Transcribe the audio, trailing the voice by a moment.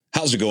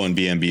How's it going,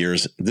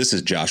 BMBers? This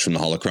is Josh from the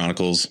Holo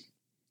Chronicles.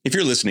 If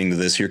you're listening to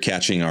this, you're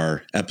catching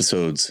our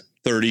episodes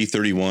 30,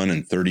 31,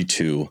 and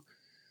 32.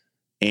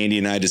 Andy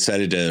and I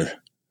decided to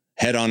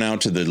head on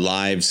out to the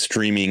live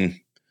streaming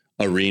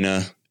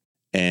arena.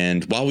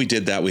 And while we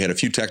did that, we had a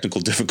few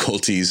technical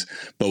difficulties,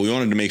 but we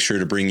wanted to make sure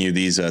to bring you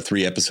these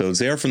 3 episodes.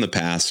 They are from the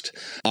past.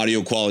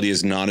 Audio quality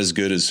is not as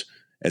good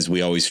as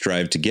we always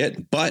strive to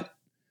get, but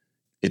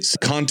it's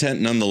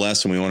content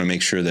nonetheless, and we want to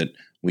make sure that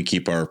we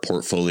keep our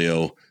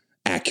portfolio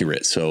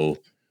accurate. So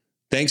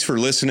thanks for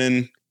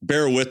listening.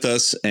 Bear with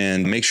us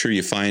and make sure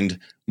you find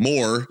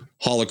more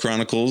Holo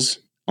Chronicles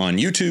on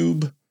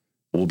YouTube.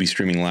 We'll be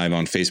streaming live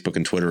on Facebook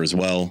and Twitter as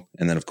well.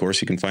 And then, of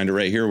course, you can find it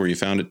right here where you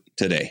found it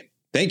today.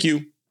 Thank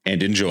you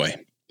and enjoy.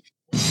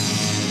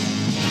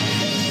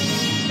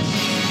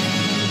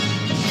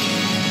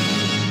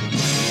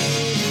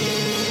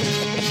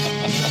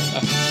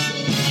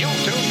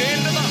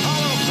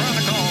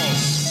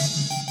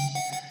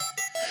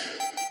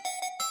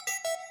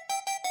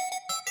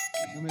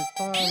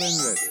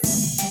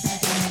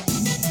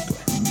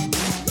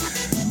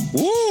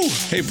 Woo!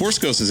 Hey, Force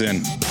Ghost is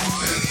in.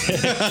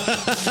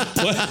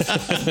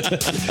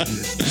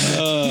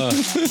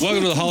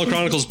 Welcome to the Holo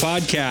Chronicles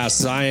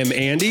podcast. I am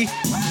Andy.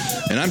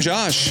 And I'm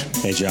Josh.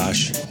 Hey,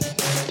 Josh.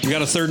 We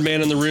got a third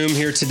man in the room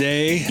here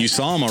today. You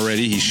saw him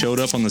already. He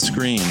showed up on the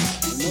screen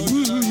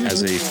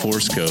as a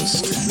Force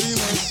Ghost.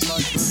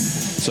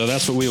 So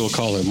that's what we will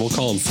call him. We'll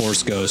call him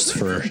Force Ghost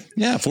for...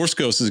 Yeah, Force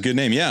Ghost is a good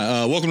name.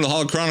 Yeah. Welcome to the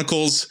Holo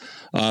Chronicles.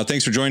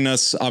 Thanks for joining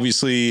us.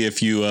 Obviously,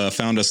 if you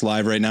found us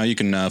live right now, you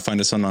can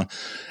find us on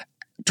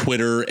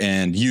Twitter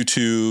and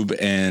YouTube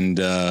and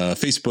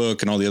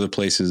Facebook and all the other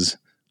places.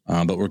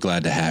 But we're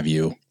glad to have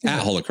you at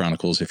Holo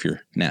Chronicles if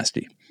you're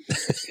nasty.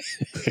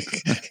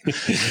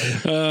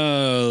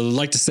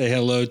 Like to say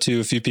hello to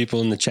a few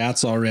people in the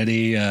chats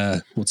already.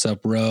 What's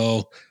up,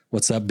 Ro?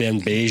 What's up, Ben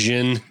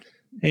Bajan?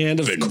 And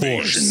of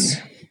course,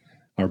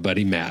 our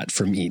buddy Matt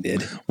from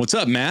Enid. What's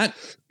up, Matt?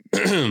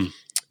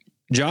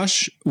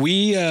 Josh,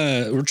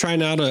 we're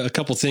trying out a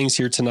couple things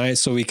here tonight,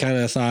 so we kind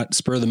of thought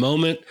spur of the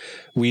moment,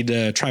 we'd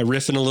try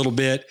riffing a little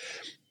bit,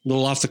 a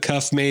little off the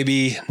cuff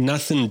maybe,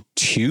 nothing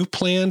too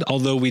planned,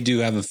 although we do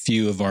have a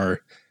few of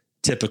our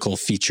typical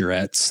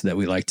featurettes that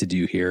we like to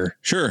do here.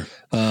 Sure.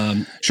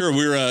 Sure.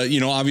 We're,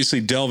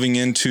 obviously delving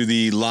into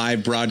the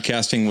live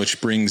broadcasting,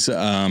 which brings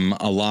a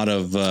lot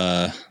of,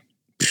 a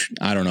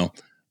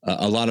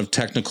lot of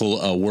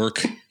technical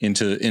work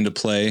into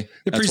play.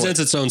 It presents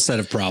its own set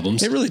of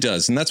problems. It really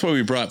does, and that's why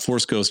we brought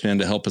Force Ghost in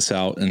to help us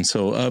out. And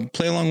so,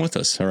 play along with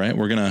us. All right,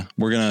 we're gonna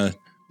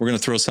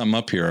throw something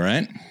up here. All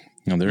right.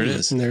 No, there it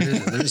is.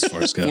 There's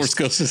Force Ghost. Force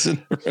Ghost is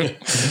in the room.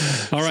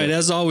 All right.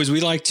 As always,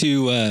 we like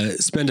to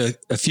spend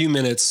a few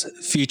minutes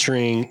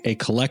featuring a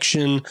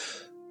collection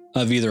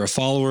of either a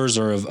followers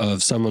or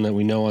of someone that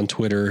we know on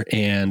Twitter.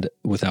 And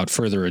without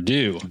further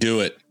ado,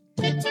 do it.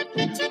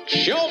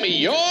 Show me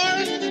your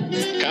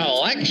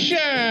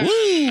collection.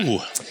 Woo!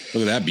 Look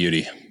at that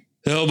beauty.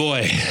 Oh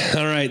boy.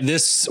 All right.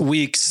 This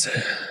week's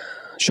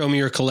Show Me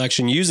Your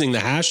Collection using the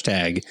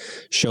hashtag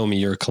Show Me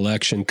Your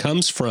Collection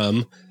comes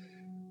from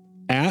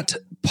at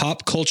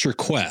Pop Culture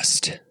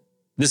Quest.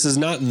 This is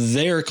not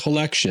their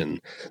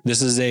collection.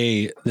 This is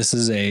a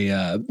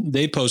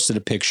they posted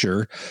a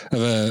picture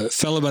of a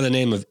fellow by the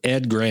name of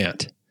Ed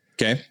Grant.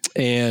 Okay.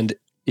 And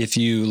if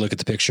you look at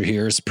the picture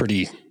here, it's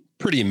pretty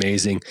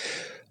amazing.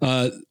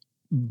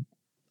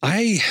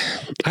 I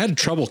had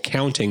trouble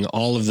counting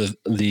all of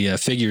the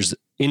figures,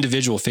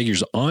 individual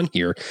figures on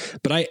here,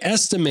 but I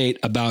estimate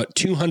about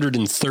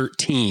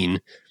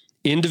 213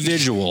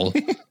 individual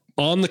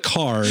on the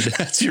card.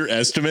 That's your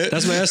estimate?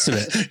 That's my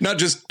estimate. Not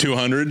just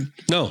 200?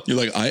 No. You're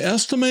like, I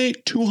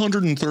estimate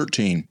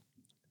 213.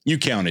 You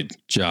counted.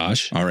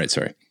 Josh. All right,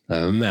 sorry.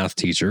 I'm a math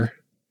teacher.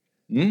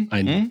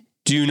 I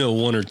do know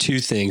one or two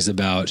things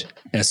about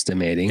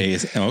estimating.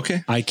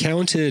 Okay. I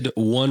counted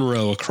one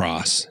row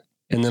across,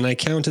 and then I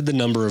counted the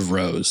number of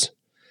rows.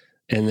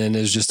 And then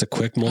there's just a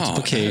quick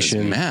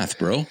multiplication. Math,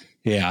 bro.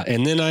 Yeah.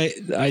 And then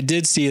I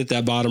did see at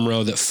that bottom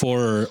row that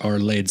 4 are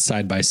laid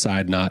side by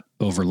side, not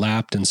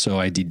overlapped. And so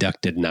I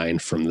deducted 9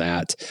 from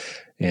that.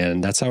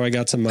 And that's how I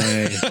got to my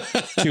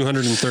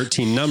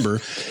 213 number.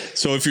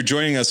 So if you're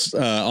joining us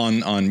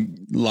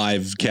on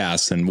live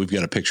cast, and we've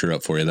got a picture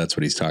up for you, that's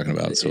what he's talking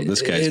about. So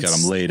this guy's got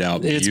them laid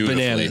out beautifully. It's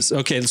bananas.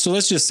 Okay. So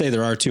let's just say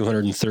there are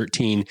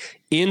 213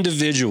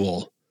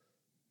 individual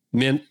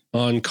mint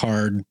on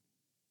card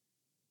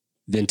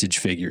vintage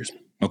figures.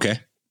 Okay.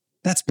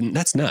 That's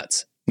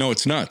nuts. No,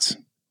 it's nuts.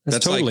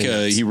 That's totally like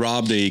nuts. He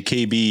robbed a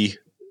KB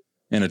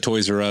and a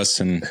Toys R Us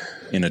and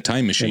in a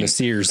time machine. And a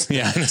Sears.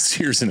 Yeah, and a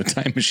Sears and a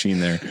time machine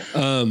there.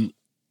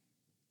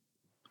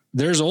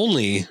 There's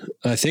only,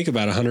 I think,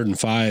 about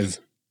 105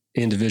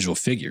 individual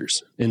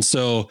figures. And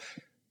so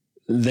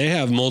they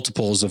have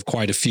multiples of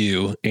quite a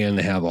few, and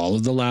they have all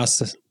of the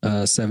last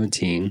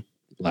 17,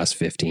 last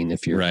 15,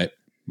 if you're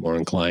more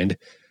inclined.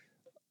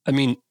 I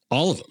mean,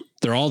 all of them.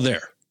 They're all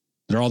there.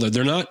 They're all there.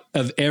 They're not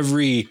of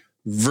every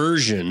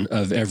version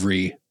of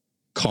every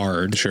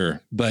card.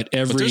 Sure. But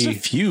there's a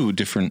few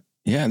different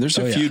Yeah, there's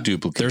a few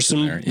duplicates.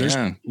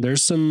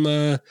 There's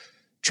some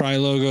Tri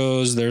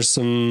logos. There's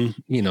some,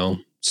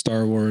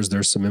 Star Wars.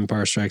 There's some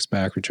Empire Strikes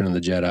Back, Return of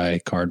the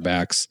Jedi card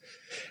backs.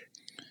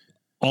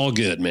 All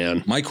good,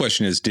 man. My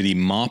question is, did he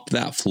mop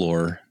that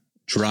floor,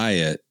 dry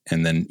it,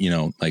 and then,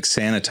 like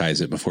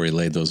sanitize it before he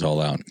laid those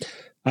all out?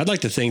 I'd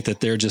like to think that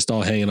they're just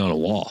all hanging on a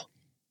wall.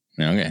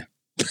 Okay.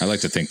 I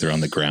like to think they're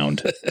on the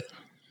ground.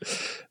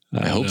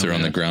 I hope they're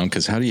on the ground,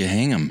 because how do you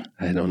hang them?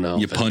 I don't know.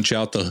 You punch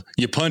out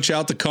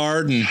the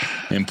card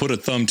and put a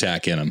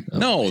thumbtack in them. Okay.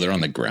 No, they're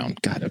on the ground.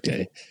 God.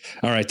 Okay.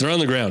 All right. They're on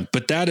the ground,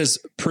 but that is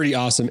pretty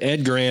awesome.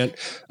 Ed Grant.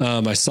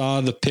 I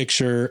saw the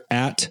picture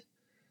at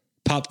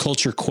Pop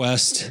Culture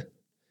Quest,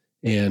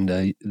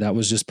 and that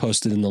was just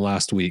posted in the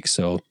last week.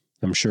 So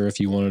I'm sure if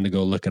you wanted to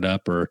go look it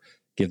up or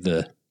give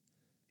the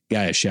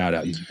guy a shout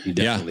out, you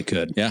definitely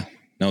could. Yeah.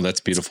 No, that's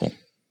beautiful.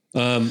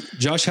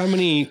 Josh, how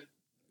many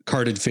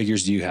carded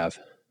figures do you have?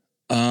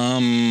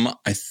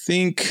 I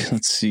think,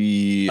 let's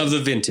see. Of the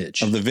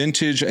vintage,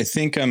 I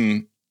think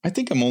I'm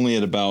only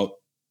at about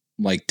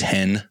like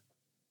 10.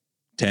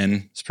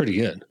 It's pretty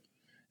good.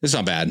 It's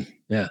not bad.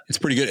 Yeah. It's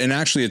pretty good. And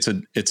actually it's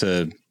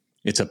a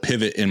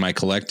pivot in my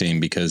collecting,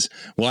 because,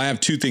 I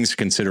have two things to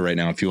consider right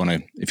now. If you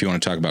want to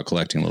talk about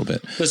collecting a little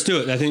bit, let's do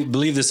it.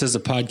 Believe this is a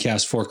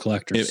podcast for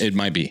collectors. It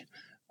might be.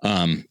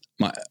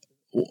 My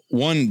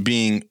one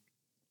being,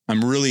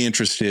 I'm really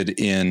interested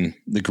in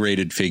the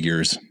graded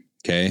figures.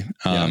 Okay.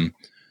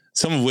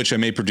 Some of which I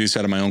may produce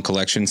out of my own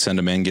collection, send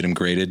them in, get them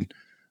graded.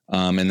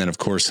 And then of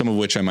course, some of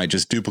which I might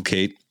just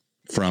duplicate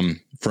from,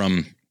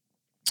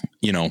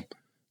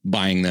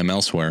 buying them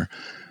elsewhere.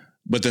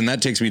 But then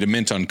that takes me to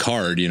mint on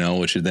card,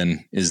 which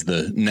then is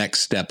the next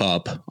step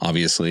up,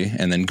 obviously.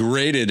 And then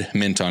graded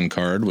mint on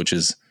card, which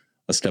is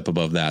a step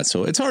above that.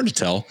 So it's hard to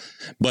tell,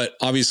 but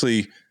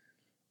obviously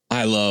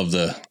I love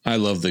the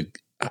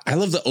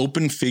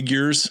open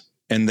figures,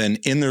 and then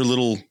in their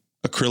little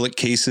acrylic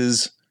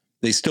cases,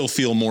 they still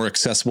feel more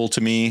accessible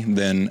to me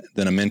than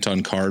a mint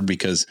on card,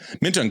 because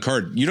mint on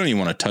card, you don't even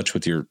want to touch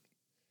with your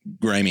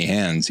grimy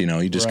hands.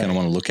 You just kind of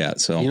want to look at.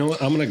 So, you know what?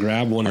 I'm going to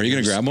grab one. Are you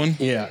going to grab one?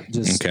 Yeah.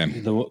 Just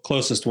the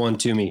closest one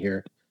to me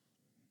here.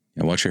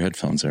 Yeah. Watch your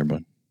headphones there,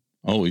 bud.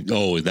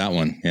 Oh, that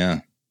one.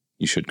 Yeah.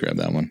 You should grab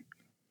that one.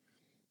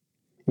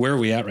 Where are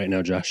we at right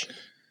now, Josh?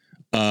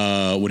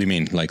 What do you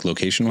mean? Like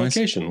location wise?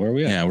 Location. Where are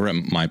we at? Yeah. We're at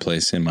my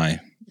place in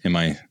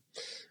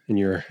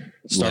your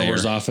Star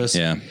Wars office.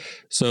 Yeah.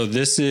 So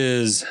this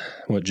is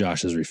what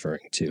Josh is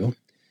referring to.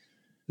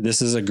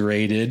 This is a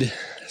graded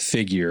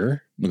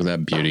figure. Look at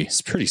that beauty.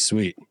 It's pretty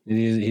sweet.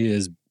 He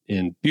is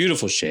in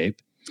beautiful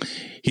shape.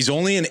 Is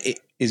he an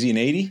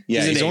 80?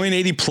 Yeah. He's only an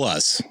 80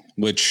 plus,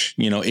 which,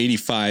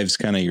 85 is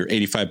kind of your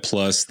 85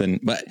 plus.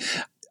 But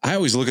I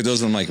always look at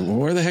those and I'm like,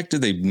 where the heck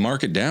did they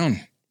mark it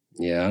down?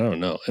 Yeah. I don't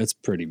know. It's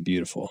pretty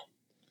beautiful.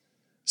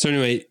 So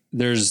anyway,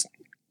 there's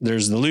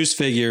the loose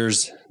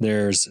figures.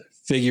 There's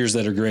figures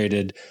that are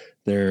graded,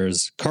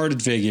 there's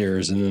carded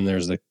figures, and then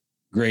there's the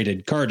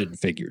graded carded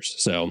figures.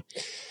 So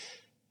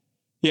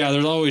yeah,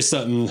 there's always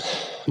something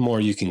more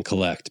you can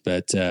collect,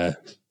 but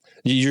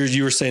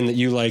you were saying that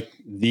you like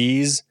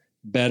these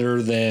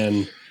better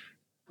than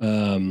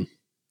no,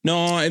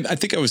 I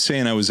think I was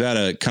saying I was at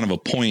a kind of a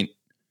point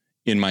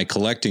in my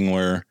collecting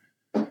where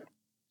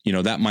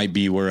that might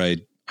be where I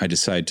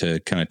decide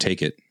to kind of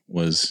take it.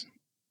 Was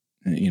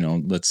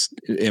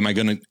am I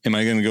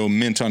gonna go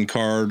mint on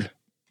card,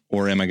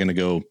 or am I going to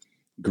go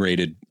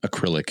graded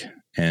acrylic?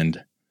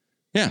 And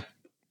yeah.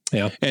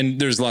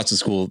 And there's lots of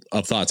school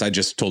of thoughts. I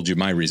just told you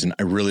my reason.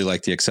 I really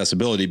like the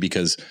accessibility,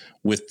 because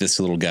with this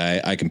little guy,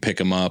 I can pick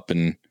him up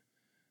and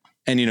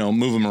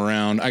move him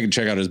around. I can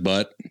check out his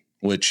butt,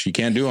 which you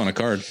can't do on a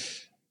card.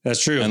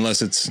 That's true.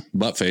 Unless it's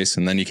butt face,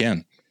 and then you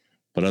can.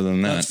 But other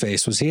than that. Butt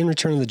face. Was he in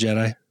Return of the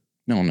Jedi?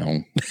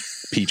 No.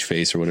 Peach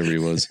face or whatever he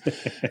was.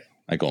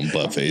 I call him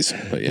butt face.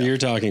 But yeah. You're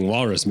talking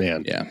Walrus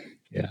Man. Yeah.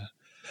 Yeah.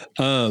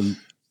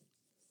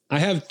 I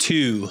have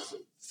 2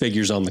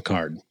 figures on the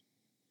card.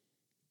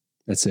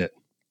 That's it.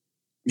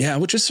 Yeah,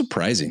 which is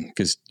surprising,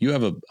 because you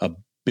have a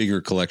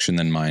bigger collection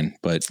than mine,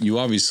 but you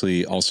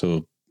obviously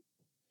also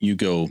you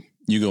go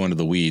into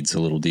the weeds a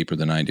little deeper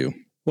than I do.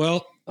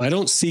 Well, I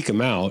don't seek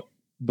them out,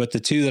 but the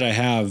 2 that I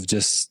have,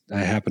 I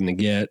happen to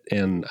get,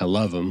 and I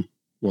love them.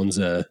 One's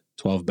a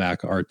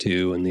 12-back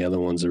R2, and the other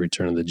one's a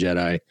Return of the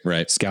Jedi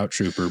Scout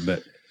Trooper.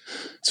 But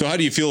so how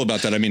do you feel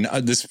about that? I mean,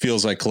 this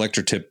feels like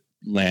collector tip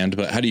land,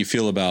 but how do you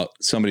feel about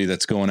somebody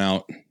that's going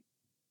out,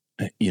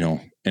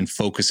 and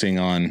focusing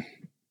on,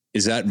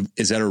 is that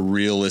a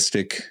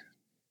realistic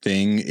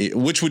thing?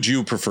 Which would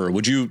you prefer?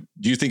 Do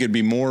you think it'd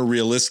be more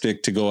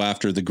realistic to go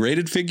after the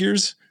graded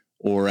figures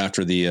or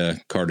after the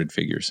carded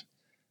figures?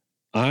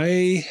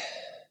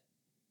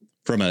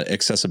 From an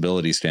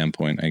accessibility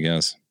standpoint, I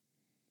guess.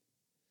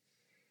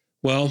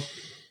 Well,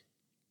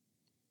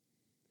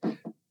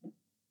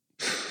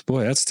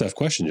 boy, that's a tough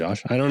question,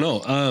 Josh. I don't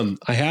know.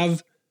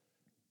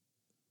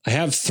 I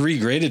have 3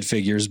 graded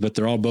figures, but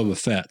they're all Boba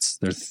Fett's.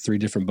 They're 3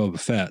 different Boba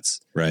Fett's.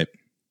 Right.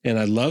 And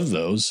I love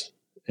those.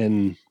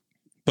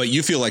 But But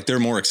you feel like they're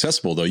more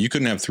accessible, though. You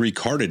couldn't have 3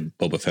 carded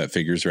Boba Fett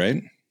figures,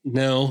 right?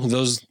 No,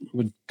 those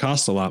would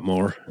cost a lot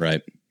more.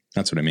 Right.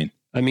 That's what I mean.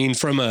 I mean,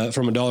 from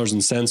a dollars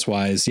and cents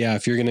wise, yeah,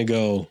 if you're going to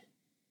go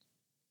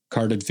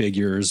carded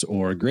figures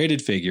or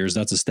graded figures,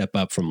 that's a step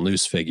up from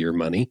loose figure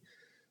money.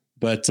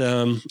 But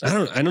I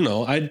don't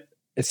know. I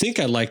think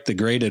I like the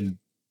graded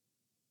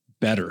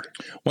better.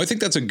 Well, I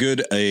think that's a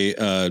good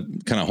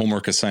kind of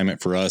homework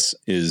assignment for us.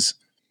 Is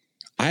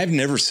I've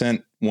never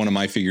sent one of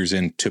my figures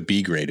in to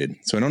be graded,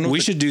 so I don't know.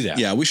 We should do that.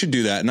 Yeah, we should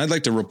do that, and I'd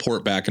like to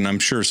report back. And I'm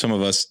sure some of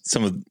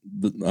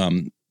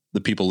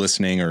the people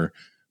listening or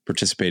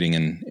participating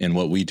in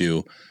what we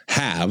do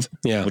have,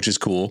 which is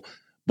cool.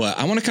 But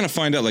I want to kind of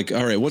find out, like,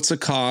 all right, what's the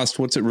cost?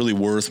 What's it really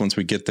worth once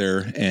we get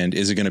there? And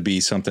is it going to be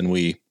something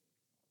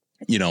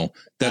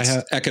that's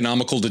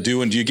economical to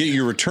do? And do you get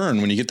your return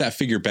when you get that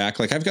figure back?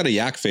 Like, I've got a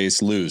Yak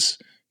Face loose.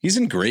 He's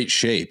in great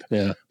shape,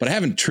 but I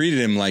haven't treated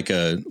him like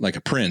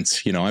a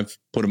prince. I've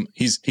put him,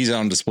 he's out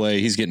on display.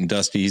 He's getting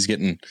dusty. He's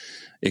getting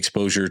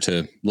exposure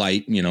to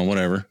light,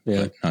 whatever,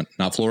 but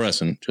not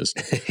fluorescent,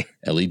 just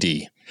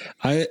LED.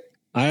 I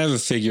have a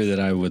figure that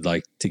I would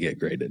like to get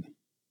graded.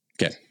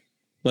 Okay.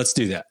 Let's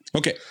do that.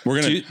 Okay.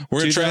 We're going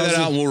to try that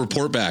out and we'll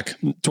report back.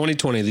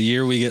 2020, the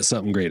year we get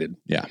something graded.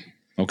 Yeah.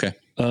 Okay.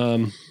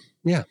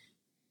 Yeah.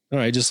 All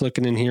right. Just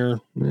looking in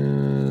here.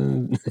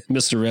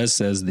 Mr. Rez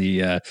says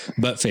the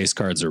butt face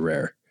cards are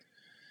rare.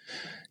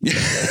 Yeah,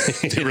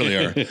 they really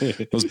are.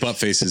 Those butt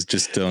faces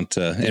just don't.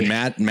 And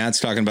Matt's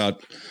talking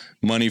about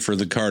money for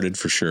the carded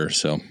for sure.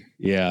 So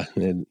yeah,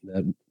 and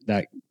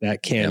that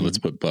can. Yeah, let's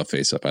put butt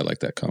face up. I like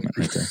that comment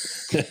right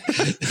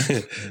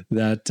there.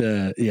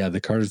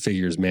 The carded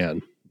figures,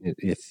 man.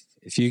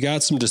 If you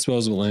got some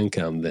disposable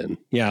income, then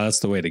that's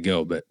the way to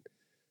go. But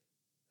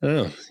I don't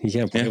know, you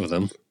can't play with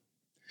them.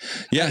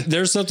 Yeah,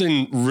 there's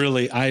something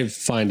really I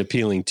find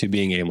appealing to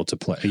being able to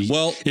play.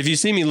 Well, if you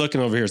see me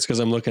looking over here, it's because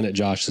I'm looking at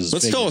Josh's.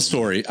 Let's tell a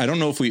story. I don't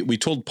know if we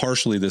told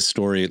partially this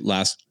story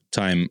last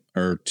time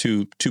or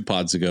two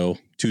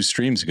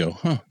streams ago.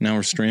 Now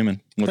we're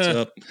streaming. What's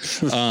up?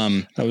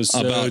 I was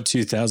about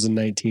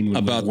 2019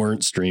 when we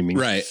weren't streaming.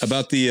 Right.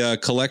 About the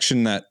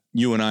collection that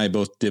you and I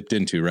both dipped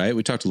into, right?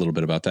 We talked a little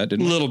bit about that,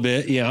 didn't we? A little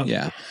bit, yeah.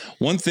 Yeah.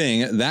 One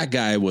thing, that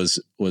guy was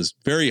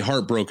very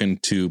heartbroken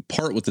to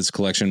part with his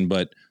collection,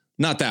 but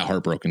not that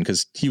heartbroken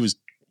because he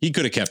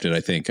could have kept it. I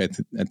think. I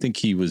think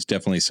he was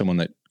definitely someone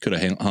that could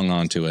have hung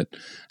on to it.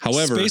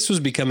 However, space was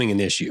becoming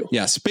an issue.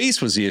 Yeah,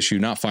 space was the issue,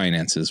 not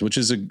finances,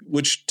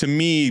 which to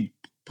me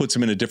puts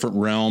him in a different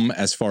realm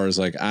as far as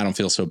like I don't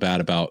feel so bad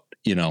about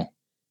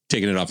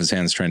taking it off his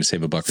hands trying to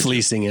save a buck,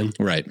 fleecing him.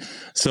 Right.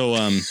 So,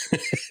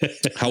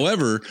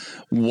 however,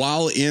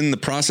 while in the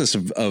process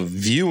of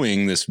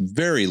viewing this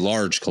very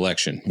large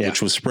collection,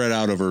 which was spread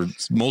out over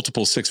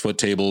multiple 6-foot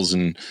tables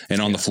and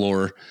on the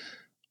floor.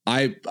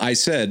 I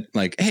said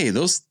like, hey,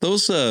 those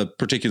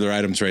particular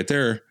items right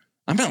there,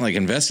 I'm not like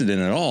invested in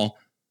at all.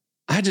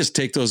 I just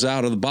take those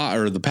out of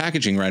the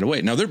packaging right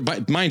away. Now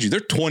mind you, they're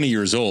 20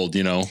 years old,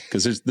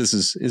 because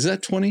is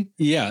that 20?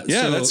 Yeah.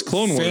 Yeah. So that's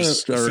Clone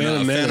Wars or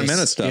Phantom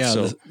Menace stuff. Yeah,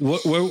 so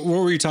what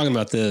were you talking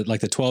about? The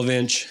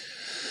 12-inch?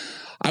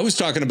 I was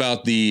talking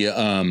about the,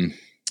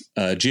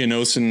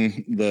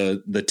 Geonosian,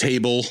 the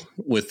table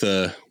with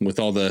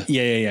all the,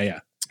 yeah.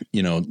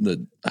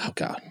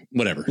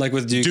 Whatever. Like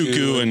with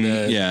Dooku and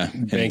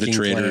the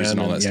traders and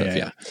all that stuff.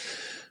 Yeah.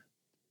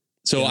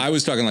 So I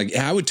was talking like,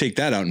 I would take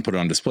that out and put it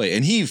on display.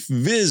 And he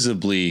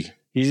visibly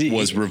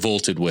was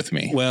revolted with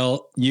me.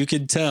 Well, you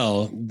could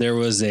tell there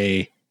was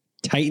a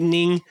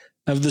tightening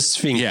of the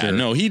sphincter. Yeah,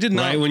 no, he did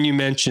not. Right when you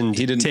mentioned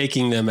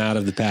taking them out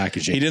of the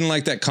packaging. He didn't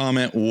like that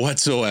comment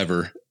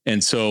whatsoever.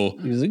 And so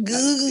he was like,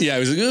 ugh. Yeah, he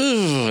was like,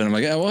 ugh. And I'm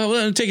like,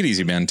 well, take it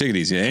easy, man. Take it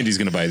easy. Andy's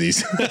going to buy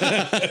these.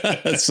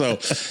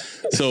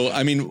 So,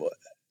 I mean,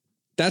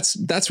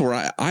 that's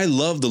where I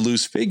love the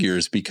loose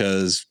figures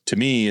because to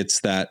me,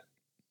 it's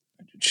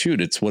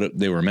what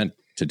they were meant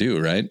to do.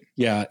 Right.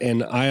 Yeah.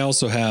 And I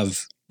also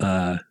have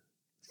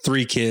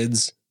 3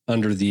 kids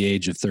under the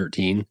age of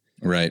 13.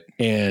 Right.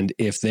 And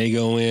if they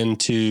go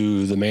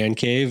into the man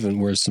cave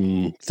and where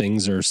some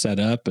things are set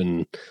up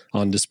and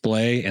on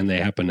display and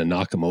they happen to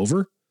knock them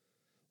over,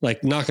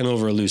 like knocking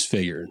over a loose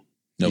figure,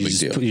 no big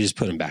deal. You just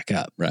put them back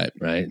up. Right.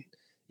 Right.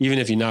 Even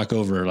if you knock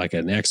over like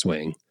an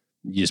X-Wing,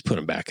 you just put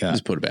them back up.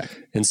 Just put it back.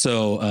 And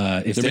so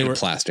if they were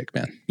plastic,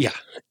 man. Yeah.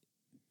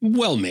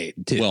 Well made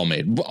too. Well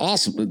made.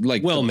 Awesome.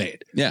 Like well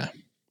made. Yeah.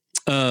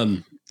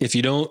 If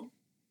you don't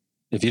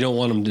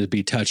want them to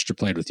be touched or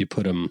played with, you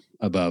put them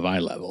above eye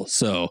level.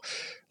 So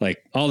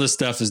like all this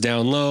stuff is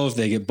down low. If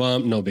they get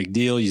bumped, no big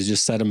deal. You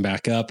just set them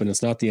back up and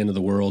it's not the end of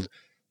the world.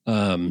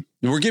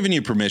 We're giving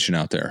you permission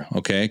out there.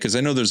 Okay. Cause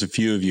I know there's a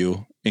few of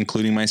you,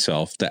 including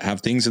myself, that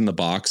have things in the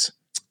box.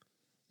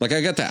 Like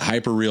I got that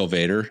hyper real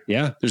Vader.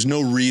 Yeah. There's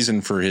no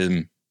reason for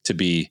him to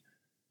be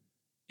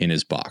in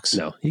his box.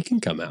 No, he can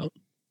come out.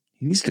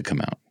 He needs to come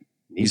out.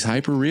 He's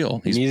hyper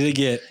real. You need to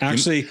get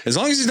actually as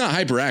long as he's not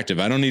hyperactive.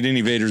 I don't need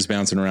any Vaders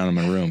bouncing around in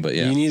my room. But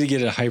yeah, you need to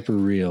get a hyper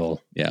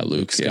real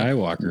Luke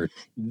Skywalker.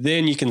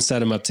 Then you can set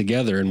them up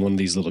together in one of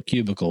these little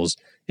cubicles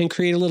and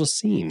create a little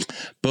scene.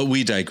 But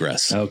we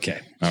digress.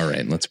 Okay. All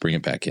right, let's bring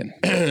it back in.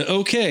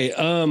 Okay.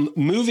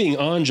 Moving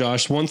on,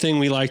 Josh. One thing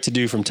we like to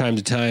do from time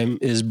to time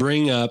is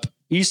bring up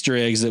Easter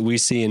eggs that we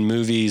see in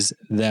movies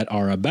that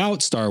are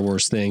about Star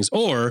Wars things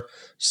or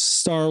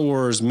Star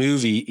Wars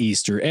movie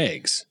Easter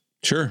eggs.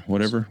 Sure,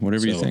 whatever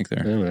you think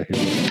there.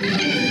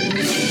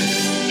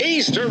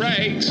 Easter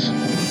eggs.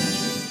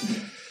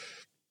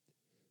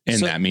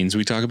 And that means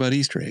we talk about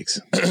Easter eggs.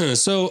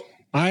 So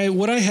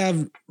what I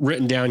have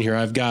written down here,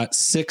 I've got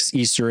 6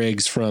 Easter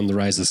eggs from The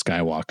Rise of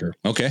Skywalker.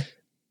 Okay.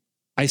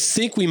 I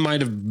think we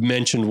might have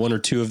mentioned 1 or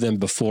 2 of them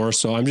before,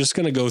 so I'm just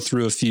going to go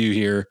through a few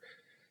here.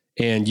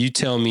 And you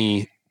tell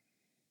me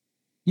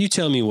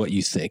what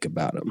you think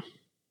about them.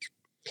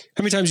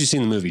 How many times have you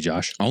seen the movie,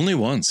 Josh? Only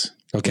once,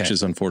 which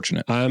is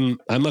unfortunate. I'm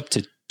up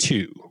to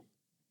 2.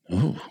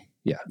 Oh,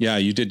 yeah. Yeah,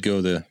 you did go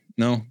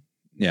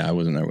I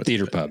wasn't there with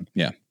Theater pub.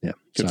 Yeah. Yeah.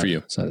 Good for you.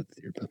 It's not at the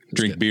theater pub.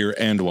 Drink beer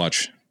and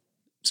watch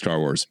Star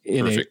Wars.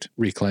 In Perfect.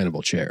 a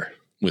reclinable chair.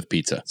 With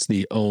pizza. It's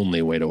the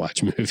only way to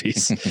watch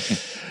movies.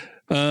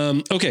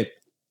 Okay.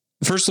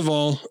 First of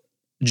all,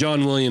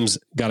 John Williams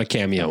got a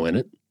cameo in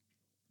it.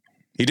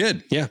 He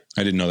did. Yeah.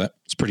 I didn't know that.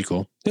 It's pretty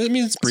cool. I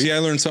mean, it's See, I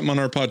learned something on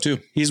our pod too.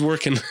 He's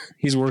working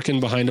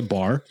behind a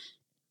bar,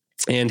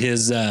 and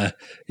his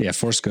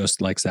Force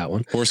Ghost likes that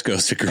one. Force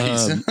Ghost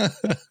agrees.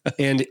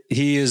 And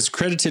he is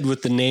credited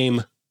with the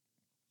name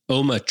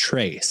Oma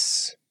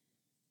Trace.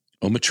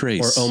 Oma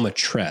Trace. Or Oma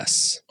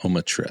Tress.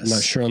 Oma Tress. I'm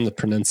not sure on the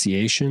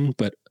pronunciation,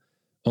 but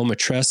Oma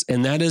Tress.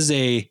 And that is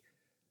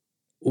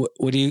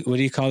what do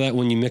you call that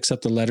when you mix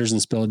up the letters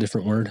and spell a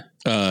different word?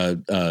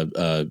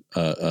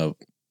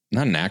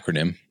 Not an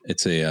acronym.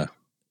 It's a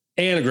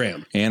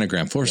anagram.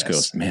 Anagram. Force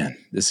Ghost. Man,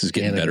 this is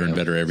getting better and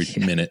better every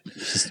minute.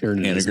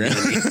 Anagram.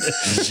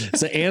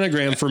 It's an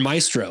anagram for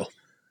maestro.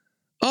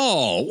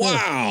 Oh,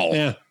 wow.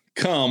 Yeah.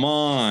 Come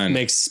on.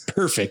 Makes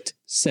perfect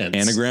sense.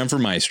 Anagram for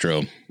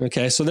maestro.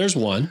 Okay, so there's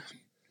one.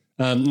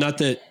 Not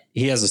that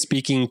he has a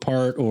speaking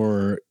part,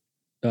 or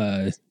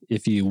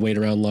if you wait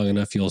around long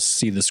enough, you'll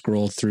see the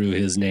scroll through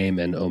his name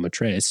and Oma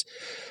Trace.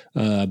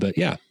 But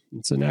yeah,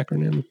 it's an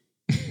acronym.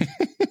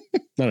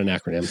 Not an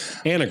acronym.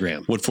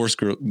 Anagram. What Force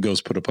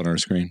Ghost put up on our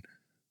screen?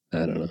 I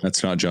don't know.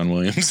 That's not John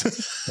Williams.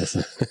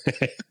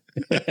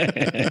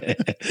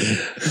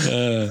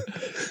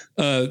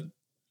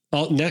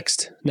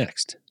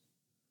 Next.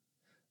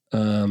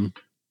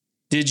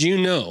 Did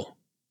you know?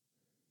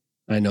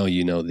 I know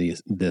you know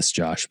this,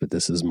 Josh, but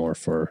this is more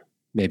for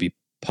maybe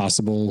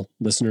possible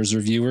listeners or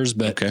viewers.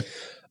 But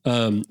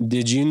okay.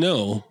 Did you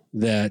know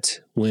that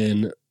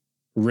when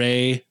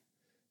Rey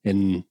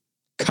and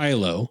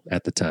Kylo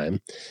at the time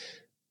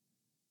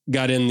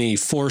got in the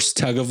Force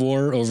tug of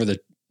war over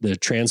the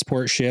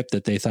transport ship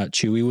that they thought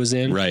Chewie was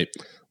in, right,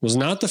 was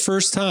not the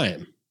first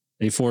time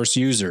a Force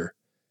user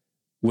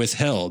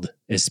withheld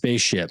a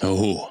spaceship.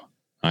 Oh,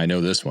 I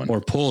know this one. Or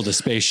pulled a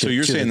spaceship. So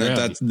you're saying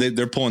that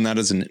they're pulling that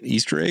as an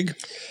Easter egg?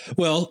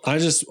 Well, I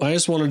just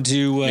wanted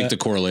to make the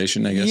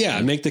correlation, I guess.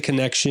 Yeah, make the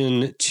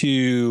connection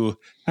to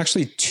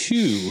actually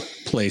 2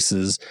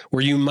 places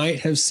where you might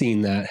have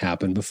seen that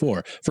happen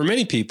before. For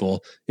many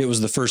people, it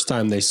was the first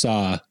time they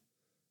saw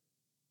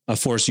a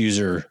Force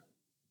user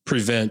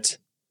prevent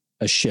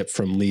a ship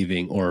from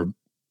leaving or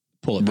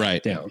pull it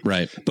back down.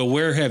 Right. But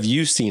where have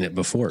you seen it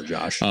before,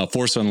 Josh?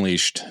 Force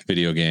Unleashed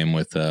video game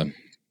with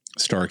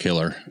Star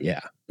Killer. Yeah.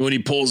 When he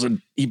pulls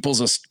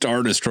a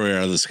Star Destroyer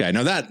out of the sky.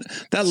 Now that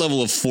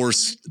level of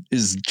force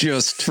is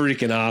just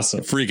freaking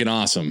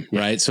awesome. Yeah.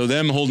 Right. So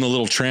them holding a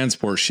little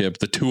transport ship,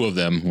 the 2 of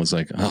them was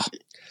like,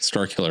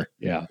 Star Killer.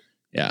 Yeah.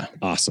 Yeah.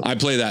 Awesome. I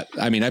play that.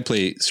 I mean, I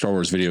play Star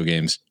Wars video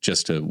games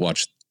just to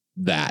watch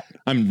that.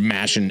 I'm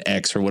mashing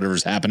X or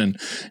whatever's happening.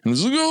 And I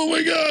was like, oh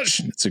my gosh,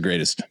 it's the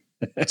greatest.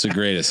 It's the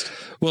greatest.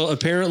 Well,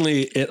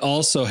 apparently it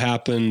also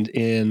happened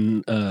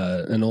in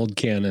an old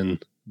canon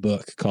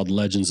book called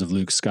Legends of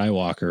Luke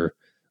Skywalker.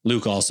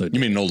 Luke also did.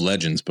 You mean an old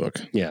Legends book?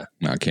 Yeah.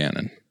 Not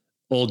canon.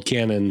 Old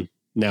canon,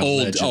 now old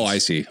Legends. Oh, I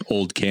see.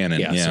 Old canon.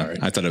 Yeah. Sorry.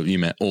 I thought you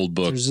meant old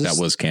book. That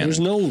was canon. There's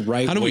no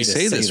right How do way we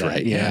say this that.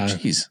 right? Yeah.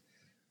 Jeez.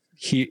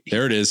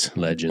 There it is.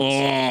 Legends.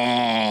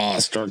 Oh,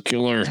 Star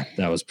Killer.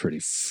 That was pretty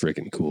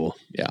freaking cool.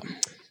 Yeah.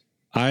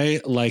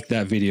 I like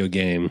that video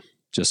game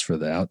just for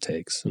the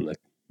outtakes and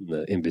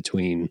the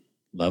in-between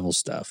level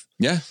stuff.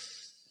 Yeah.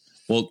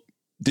 Well,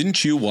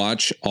 didn't you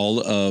watch all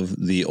of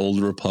the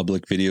Old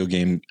Republic video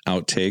game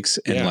outtakes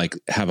and like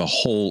have a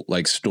whole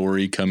like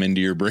story come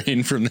into your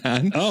brain from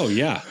that? Oh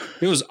yeah.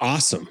 It was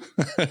awesome.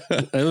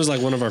 It was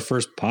like one of our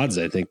first pods,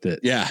 I think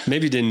that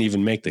maybe didn't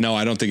even make the. No,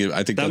 I don't think it.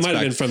 I think that might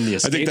have been from the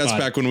Escape I think that's pod.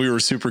 back when we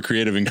were super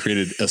creative and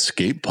created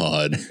Escape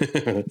Pod,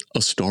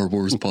 a Star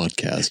Wars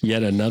podcast.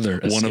 Yet another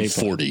one of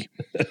 40.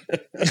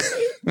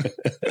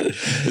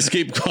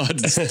 Escape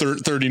Pod is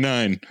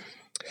 39.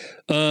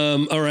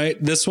 All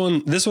right. This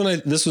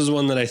was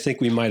one that I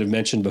think we might have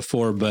mentioned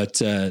before, but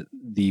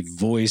the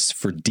voice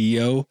for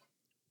Dio.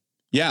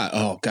 Yeah.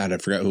 Oh God, I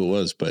forgot who it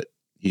was, but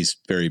he's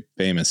very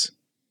famous.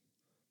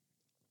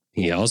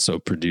 He also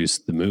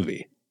produced the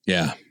movie.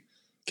 Yeah.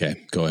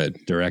 Okay, go ahead.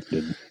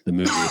 Directed the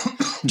movie.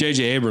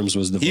 J.J. Abrams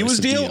was the voice. He was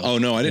of Dio? Dio. Oh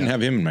no, I didn't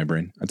have him in my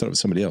brain. I thought it was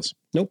somebody else.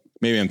 Nope.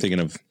 Maybe I'm thinking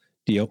of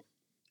Dio.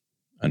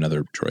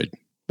 Another droid.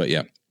 But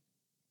yeah.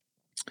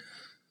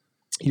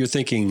 You're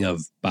thinking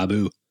of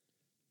Babu.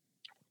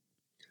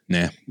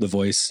 Nah. The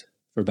voice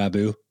for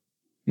Babu.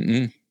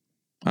 Mm-mm.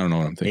 I don't know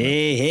what I'm thinking.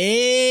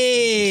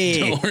 Hey.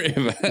 Don't worry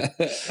about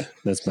it.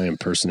 That's my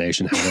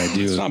impersonation. How'd I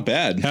do? It's not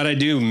bad. How'd I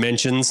do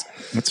mentions?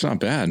 That's not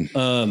bad.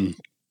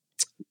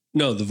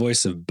 No, the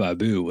voice of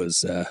Babu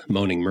was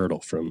Moaning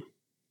Myrtle from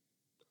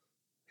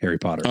Harry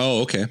Potter.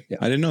 Oh, okay. Yeah.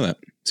 I didn't know that.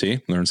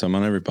 See, learn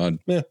something on every pod.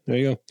 Yeah, there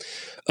you go.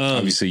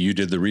 Obviously, you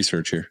did the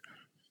research here.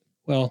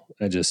 Well,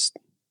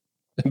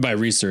 by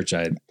research,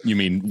 You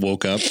mean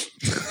woke up?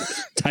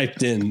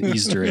 typed in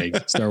Easter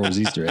egg, Star Wars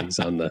Easter eggs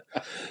on the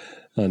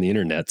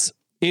internets.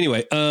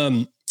 Anyway,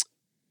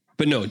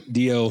 but no,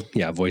 Dio,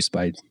 yeah, voiced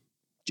by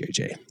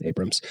J.J.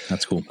 Abrams.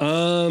 That's cool.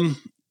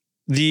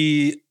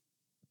 The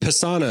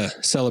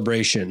Pisana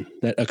celebration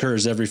that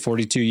occurs every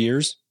 42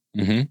 years.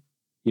 Mm-hmm.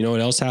 You know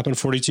what else happened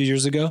 42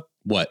 years ago?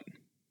 What?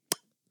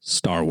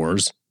 Star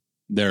Wars.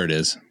 There it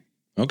is.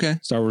 Okay.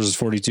 Star Wars is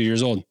 42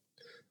 years old.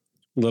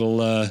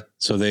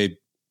 So they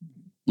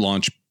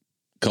launch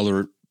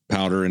color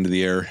powder into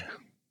the air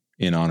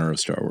in honor of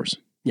Star Wars.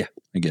 Yeah.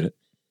 I get it.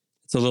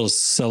 It's a little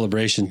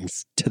celebration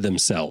to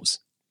themselves.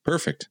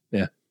 Perfect.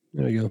 Yeah.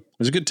 There you go. It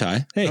was a good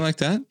tie. Hey. I like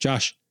that.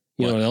 Josh,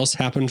 you know what else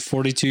happened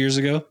 42 years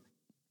ago?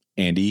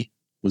 Andy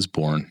was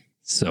born.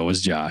 So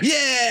was Josh.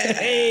 Yeah.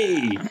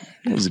 Hey.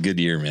 It was a good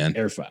year, man.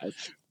 Air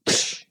 5.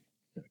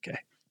 Okay.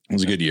 It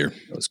was a good year.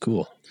 That was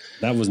cool.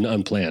 That was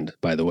unplanned,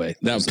 by the way.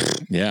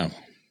 Yeah.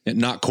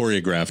 Not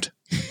choreographed.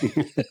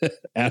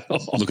 At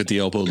all. Look at the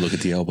elbow. Look at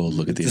the elbow.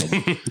 Look at the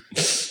elbow.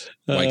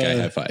 White guy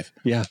high five.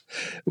 Yeah.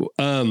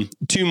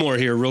 Two more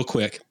here real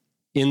quick.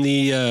 In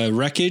the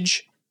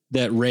wreckage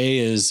that Rey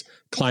is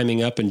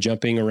climbing up and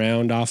jumping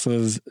around off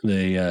of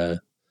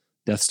the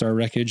Death Star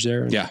wreckage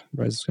there. Yeah.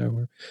 Rise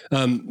of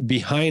Skywalker.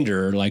 Behind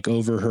her, like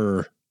over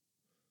her,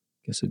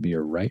 I guess it'd be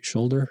her right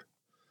shoulder,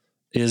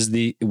 is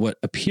what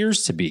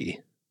appears to be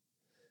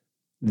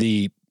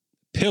the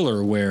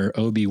pillar where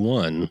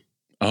Obi-Wan.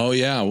 Oh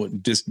yeah.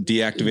 Just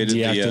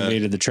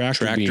deactivated the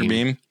tractor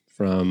beam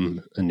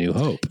from A New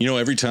Hope. You know,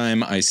 every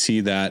time I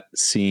see that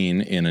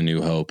scene in A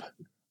New Hope,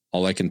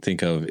 all I can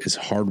think of is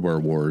Hardware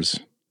Wars,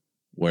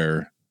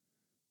 where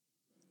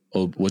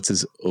what's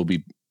his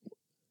Obi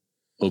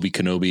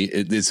Kenobi?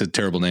 It's a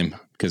terrible name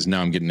because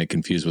now I'm getting it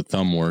confused with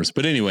Thumb Wars.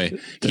 But anyway,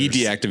 he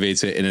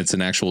deactivates it and it's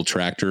an actual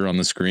tractor on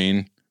the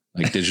screen,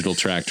 like digital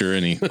tractor,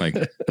 and he like.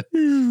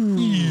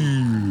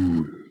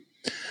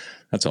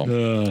 That's all.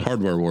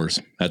 Hardware Wars.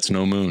 That's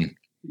no moon.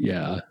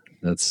 Yeah,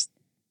 that's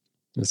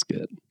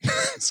good.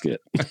 That's good.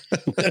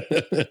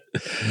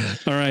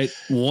 All right,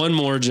 one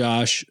more,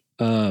 Josh.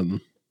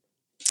 And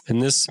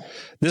this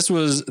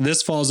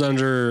falls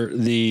under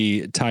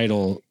the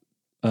title.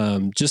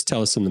 Just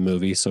tell us in the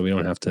movie, so we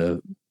don't have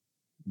to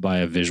buy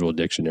a visual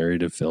dictionary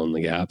to fill in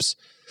the gaps.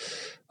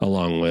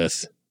 Along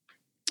with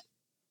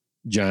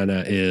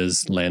Jannah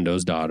is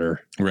Lando's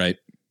daughter, right?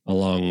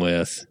 Along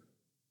with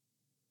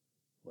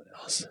what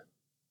else?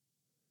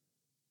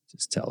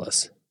 Just tell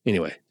us.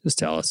 Anyway, just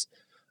tell us.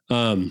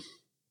 Kylo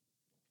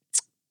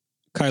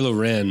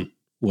Ren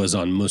was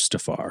on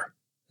Mustafar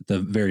at the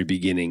very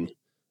beginning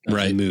of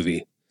the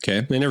movie.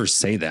 Okay. They never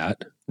say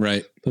that.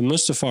 Right. But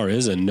Mustafar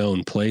is a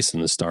known place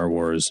in the Star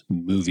Wars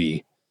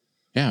movie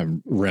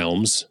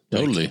realms.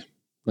 Totally.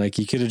 Like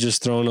you could have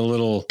just thrown a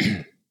little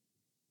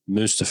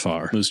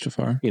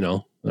Mustafar. You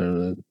know,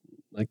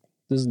 like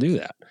just do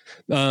that.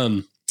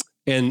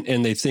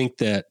 And they think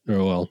that,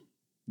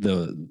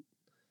 the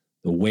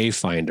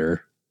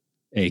Wayfinder,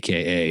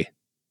 aka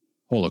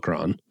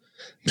Holocron,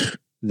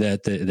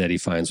 that he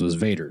finds was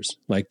Vader's.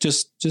 Like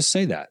just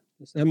say that.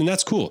 I mean,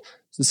 that's cool.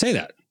 Say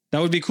that.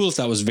 That would be cool if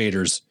that was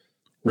Vader's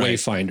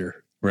Wayfinder.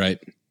 Right.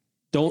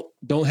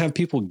 Don't have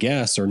people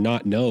guess or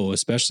not know,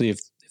 especially if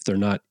they're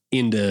not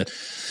into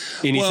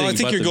anything. Well, I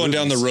think you're going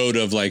down the movies. road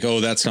of like, oh,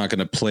 that's not going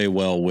to play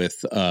well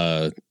with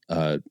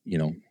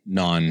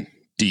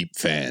non-deep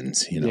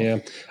fans, you know. Yeah.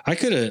 I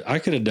could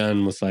have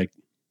done with like,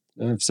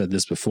 I've said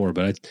this before,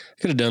 but I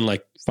could have done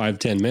like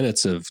 5-10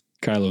 minutes of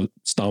Kylo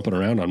stomping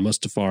around on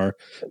Mustafar,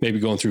 maybe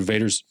going through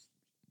Vader's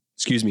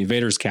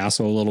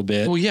castle a little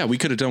bit. Well, yeah, we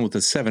could have done with a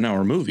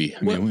 7-hour movie.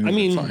 I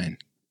mean, fine.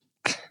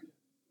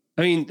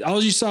 I mean,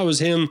 all you saw was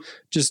him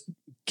just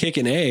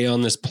kicking A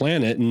on this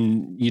planet,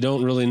 and you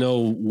don't really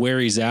know where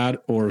he's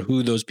at or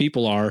who those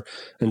people are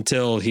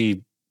until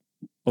he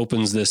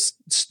opens this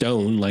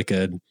stone like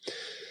a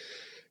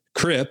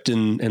crypt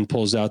and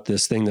pulls out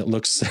this thing that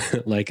looks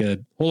like a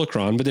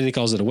holocron, but then he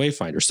calls it a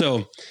Wayfinder.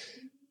 So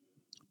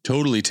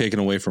totally taken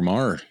away from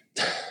our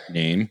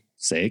name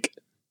sake.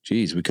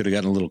 Jeez, we could have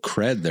gotten a little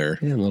cred there.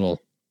 Yeah, a little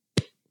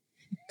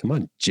Come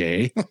on,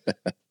 Jay.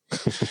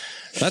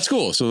 That's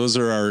cool. So those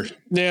are our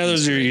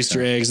Those are your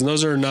Easter eggs, and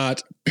those are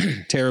not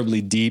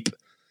terribly deep,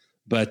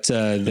 but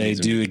they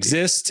do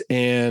exist,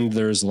 and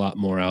there's a lot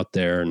more out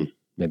there, and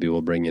maybe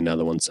we'll bring you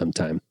another one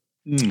sometime.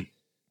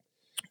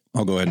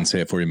 I'll go ahead and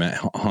say it for you, Matt.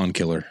 Han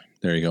Killer.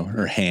 There you go.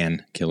 Or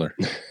Han Killer.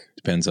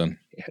 Depends on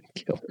Han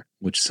Killer.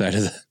 which side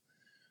of the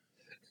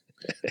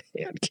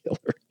Han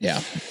Killer.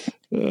 Yeah.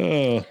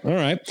 Oh, all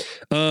right.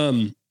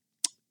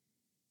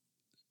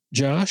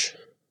 Josh,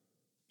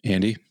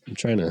 Andy. I'm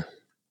trying to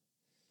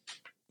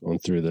going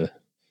through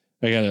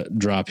I got a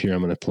drop here. I'm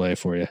going to play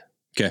for you.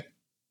 Okay.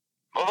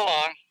 Move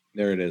along.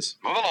 There it is.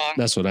 Move along.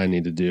 That's what I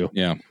need to do.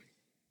 Yeah.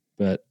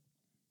 But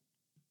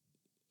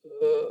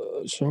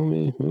show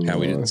me. Yeah,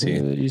 we didn't see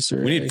it. Easter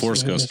We need eggs.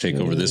 Force Ghost to take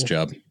over this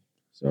job.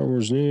 Star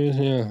Wars news.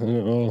 Yeah.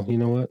 Oh, you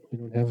know what? We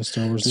don't have a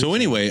Star Wars news. So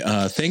anyway,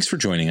 thanks for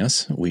joining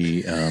us.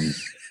 We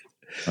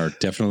are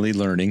definitely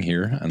learning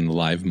here on the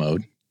live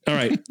mode. All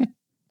right.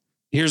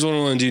 Here's what I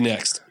want to do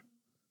next.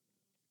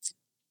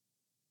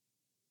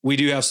 We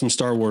do have some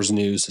Star Wars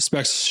news,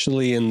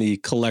 especially in the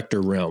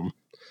collector realm.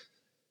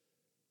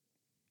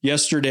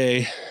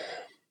 Yesterday,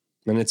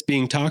 and it's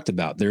being talked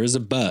about, there is a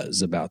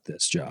buzz about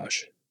this,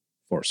 Josh,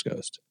 Force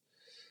Ghost,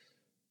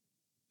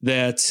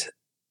 that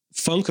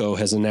Funko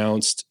has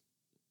announced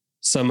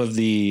some of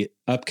the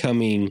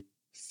upcoming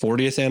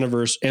 40th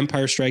anniversary,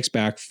 Empire Strikes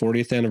Back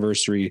 40th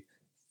anniversary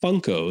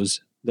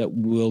Funkos that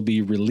will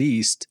be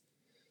released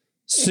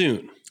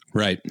soon.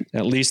 Right.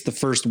 At least the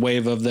first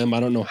wave of them. I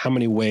don't know how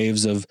many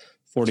waves of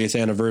 40th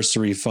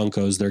anniversary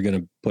Funkos they're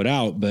going to put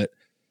out, but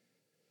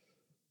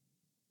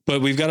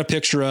we've got a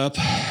picture up.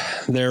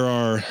 There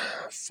are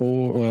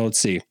 4. Well, let's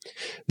see.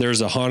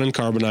 There's a Han and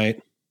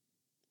Carbonite,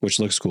 which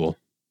looks cool.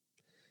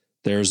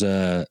 There's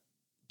a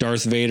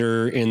Darth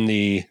Vader in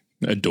the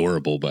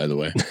Adorable, by the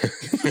way.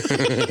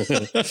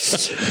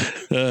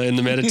 in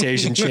the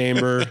meditation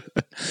chamber.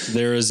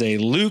 There is a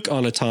Luke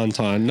on a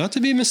Tauntaun, not to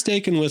be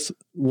mistaken with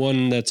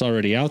one that's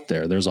already out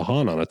there. There's a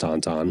Han on a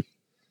Tauntaun.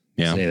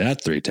 Yeah. Say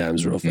that 3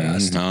 times real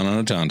fast. Han on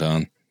a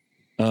Tauntaun.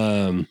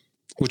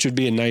 Which would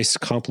be a nice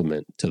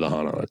compliment to the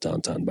Han on a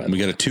Tauntaun. By the We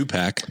way, got a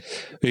 2-pack.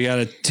 we got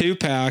a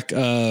 2-pack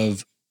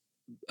of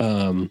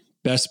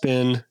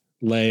Bespin,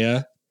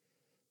 Leia,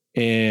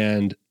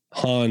 and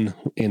Han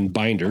in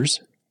binders.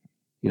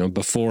 You know,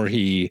 before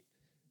he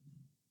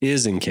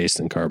is encased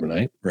in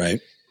carbonite. Right.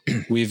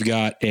 We've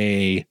got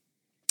a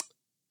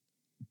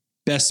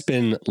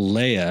Bespin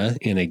Leia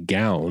in a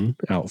gown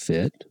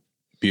outfit.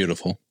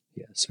 Beautiful.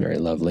 Yes, very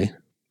lovely.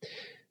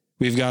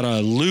 We've got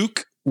a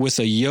Luke with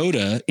a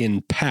Yoda in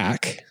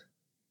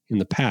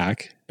the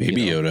pack.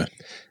 Baby Yoda.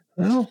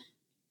 Well,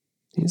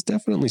 he's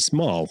definitely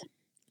small.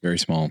 Very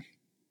small.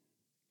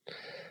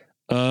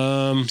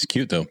 It's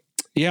cute though.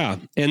 Yeah.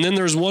 And then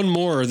there's one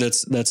more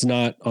that's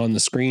not on the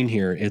screen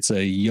here. It's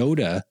a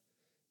Yoda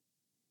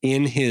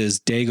in his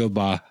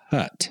Dagobah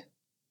hut.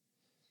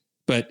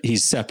 But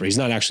he's separate. He's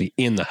not actually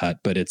in the hut,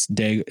 but it's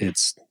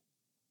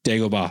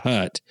Dagobah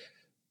hut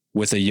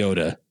with a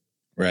Yoda.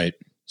 Right.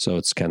 So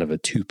it's kind of a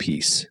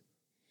 2-piece,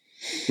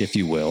 if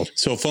you will.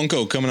 So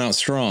Funko coming out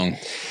strong.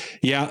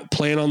 Yeah,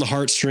 playing on the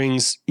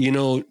heartstrings. You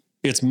know,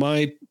 it's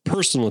my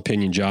personal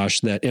opinion,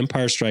 Josh, that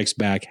Empire Strikes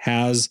Back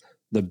has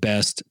the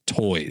best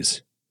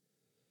toys.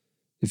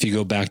 If you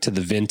go back to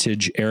the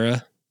vintage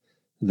era,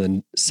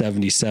 the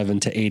 77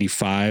 to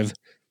 85,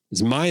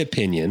 is my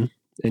opinion,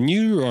 and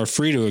you are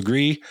free to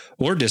agree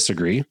or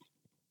disagree,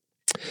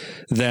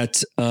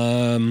 that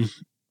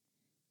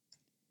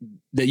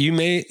that you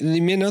may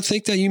not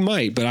think that you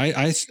might, but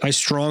I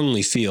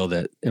strongly feel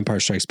that Empire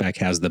Strikes Back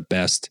has the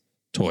best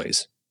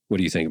toys. What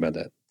do you think about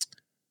that?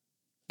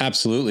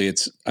 Absolutely.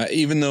 It's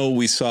even though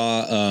we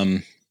saw,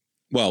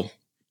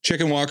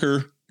 Chicken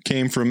Walker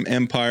came from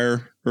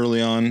Empire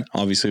early on.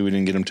 Obviously, we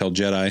didn't get him till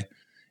Jedi,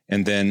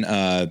 and then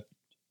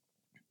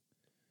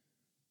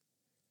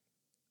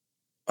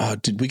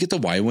did we get the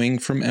Y-wing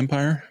from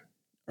Empire,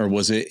 or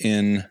was it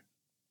in?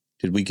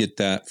 Did we get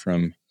that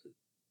from?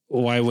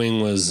 Y-wing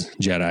was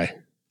Jedi.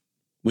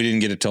 We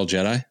didn't get it till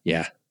Jedi.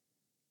 Yeah.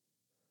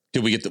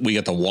 Did we get we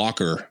got the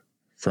Walker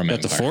from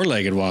Got Empire? the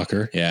 4-legged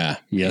walker. Yeah.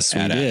 Yes,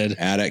 we AT-AT. did.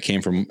 AT-AT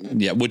came from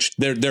which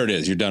there it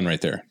is. You're done right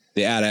there.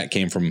 The AT-AT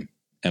came from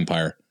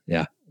Empire.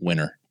 Yeah.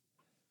 Winner.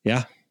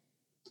 Yeah.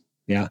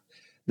 Yeah.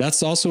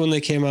 That's also when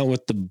they came out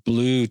with the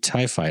blue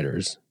TIE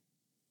fighters.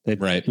 They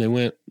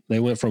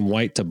went from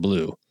white to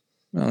blue.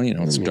 Well, you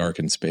know, it's dark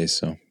in space,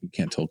 so you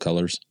can't tell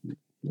colors.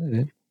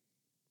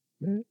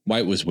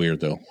 White was weird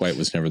though. White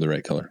was never the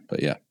right color,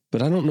 but yeah.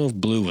 But I don't know if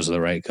blue was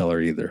the right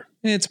color either.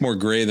 It's more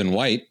gray than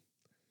white.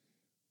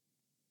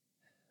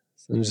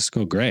 So just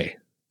go gray.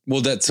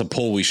 Well, that's a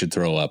poll we should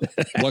throw up.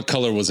 What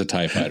color was a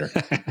TIE fighter?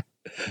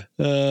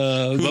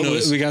 But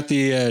knows? we got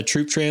the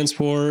troop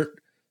transport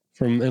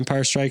from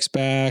Empire Strikes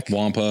Back.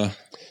 Wampa.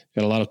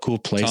 Got a lot of cool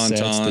play sets.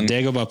 Tauntaun. The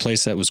Dagobah play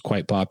set was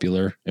quite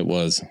popular. It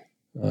was.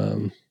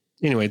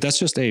 Anyway, that's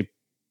just a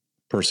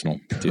Personal.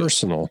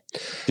 Personal.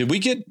 We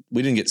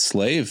didn't get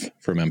Slave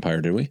from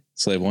Empire, did we?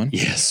 Slave 1?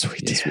 Yes, we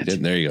did. Yes, we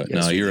did. There you go.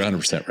 Yes, no, we you're did.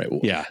 100% right.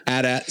 Yeah.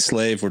 At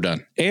Slave, we're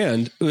done.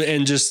 And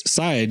just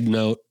side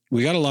note,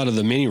 we got a lot of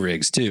the mini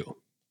rigs too.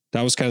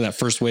 That was kind of that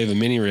first wave of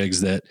mini rigs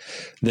that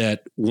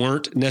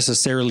weren't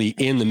necessarily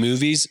in the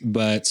movies,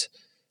 but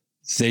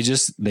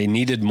they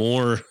needed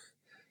more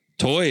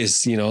toys.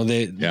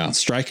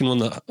 Striking when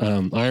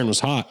the iron was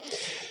hot.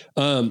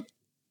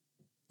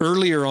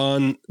 Earlier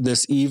on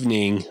this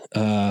evening,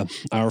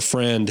 our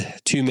friend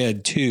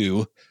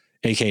 2Med2,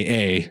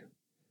 aka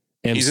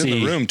MC, he's in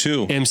the room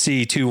too.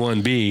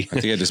 MC21B. I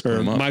think I just put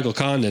him up. Michael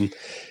Condon.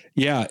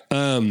 Yeah.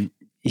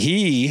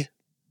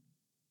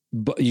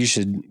 You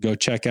should go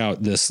check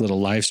out this little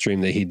live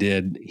stream that he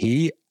did.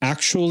 He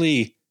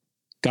actually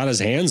got his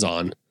hands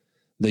on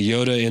the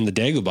Yoda in the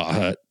Dagobah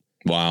hut.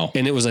 Wow.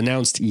 And it was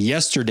announced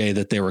yesterday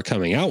that they were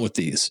coming out with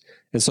these.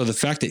 And so the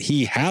fact that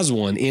he has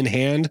one in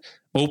hand,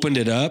 opened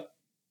it up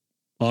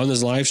on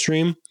this live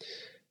stream.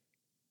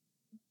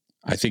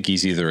 I think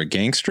he's either a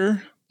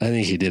gangster. I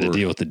think he did a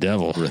deal with the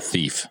devil. Or a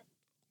thief.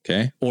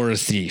 Okay. Or a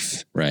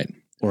thief. Right.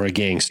 Or a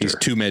gangster. He's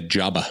 2Med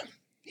Jabba.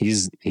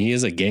 He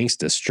is a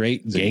gangster,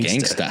 straight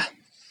gangster.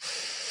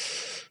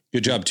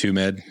 Good job,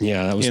 2Med.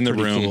 Yeah, that was in the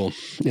pretty room. Cool.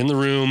 In the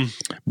room,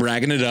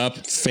 bragging it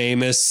up.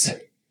 Famous.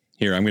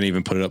 Here, I'm going to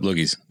even put it up. Look,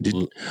 he's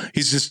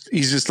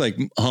just like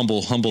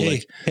humble.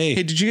 Hey,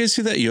 did you guys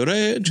see that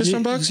Yoda just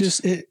unboxed?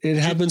 It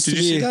happens to be.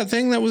 Did you see that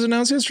thing that was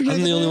announced yesterday?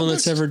 I'm the only one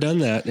that's ever done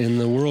that in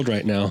the world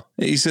right now.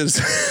 He says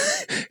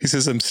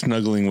I'm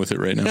snuggling with it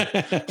right now.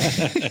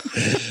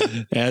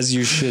 As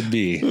you should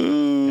be.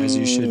 As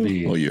you should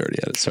be. Oh, you already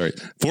had it. Sorry.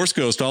 Force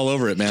Ghost all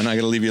over it, man. I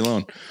got to leave you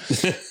alone.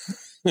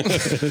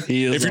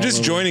 If you're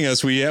just joining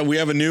us, we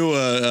have a new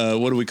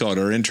what do we call it?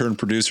 Our intern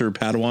producer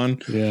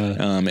Padawan.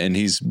 Yeah. And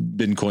he's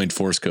been coined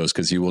Force Ghost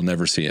because you will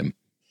never see him.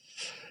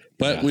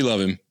 But we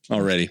love him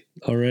already.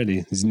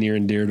 He's near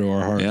and dear to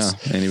our hearts.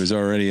 Yeah, and he was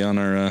already on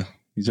our.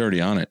 He's already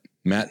on it.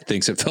 Matt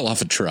thinks it fell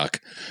off a truck,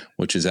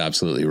 which is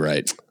absolutely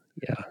right.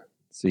 Yeah.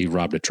 So he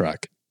robbed a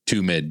truck.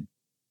 2Med.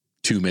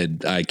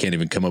 I can't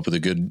even come up with a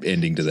good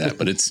ending to that,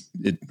 but it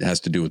has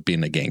to do with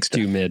being a gangster.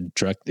 2Med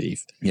truck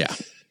thief. Yeah.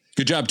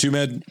 Good job,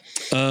 2Med.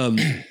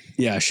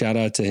 Yeah, shout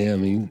out to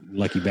him. He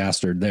lucky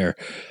bastard there.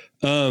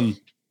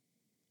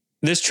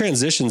 This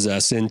transitions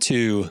us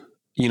into,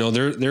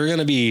 they're going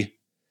to be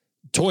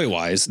toy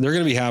wise, they're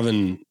going to be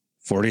having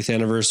 40th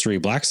anniversary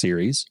Black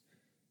Series.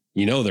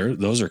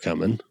 Those are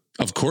coming.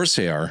 Of course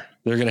they are.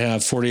 They're going to have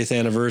 40th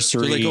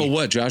anniversary. So they go,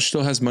 what? Josh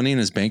still has money in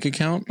his bank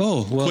account?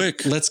 Oh, well,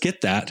 quick. Let's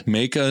get that.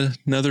 Make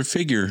another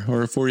figure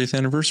or a 40th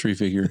anniversary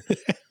figure.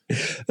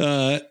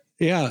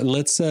 Yeah,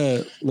 let's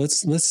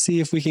see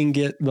if we can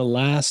get the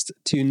last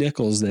 2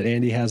 nickels that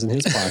Andy has in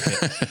his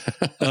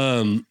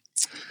pocket.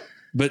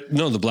 But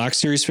no, the Black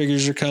Series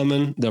figures are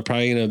coming. They're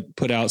probably going to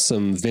put out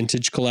some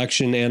vintage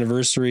collection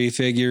anniversary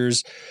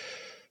figures.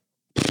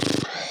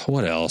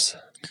 What else?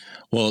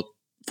 Well,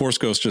 Force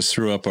Ghost just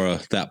threw up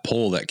that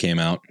poll that came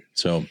out.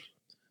 So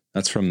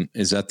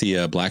is that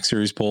the Black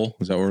Series poll?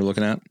 Is that what we're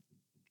looking at?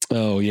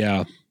 Oh,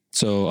 yeah.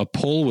 So a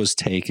poll was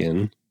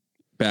taken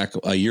back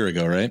a year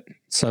ago, right?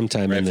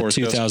 Sometime in the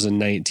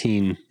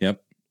 2019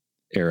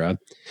 era.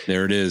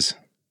 There it is.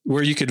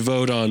 Where you could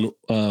vote on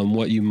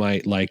what you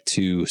might like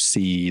to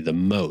see the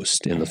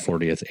most in the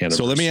 40th anniversary.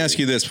 So let me ask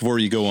you this before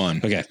you go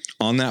on. Okay.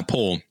 On that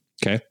poll,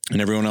 okay,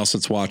 and everyone else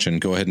that's watching,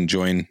 go ahead and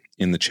join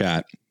in the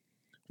chat.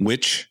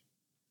 Which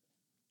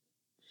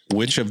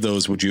of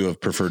those would you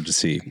have preferred to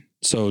see?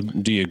 So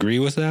do you agree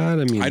with that?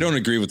 I mean, I don't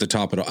agree with the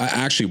top at all.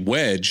 Actually,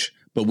 wedge,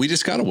 but we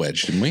just got a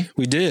wedge, didn't we?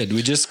 We did.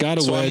 We just got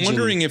a wedge. So I'm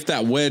wondering if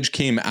that wedge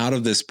came out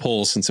of this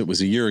poll since it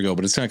was a year ago,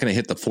 but it's not going to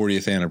hit the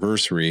 40th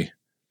anniversary.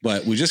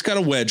 But we just got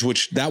a wedge,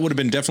 which that would have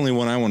been definitely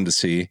one I wanted to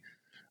see.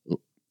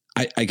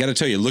 I got to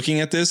tell you, looking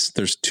at this,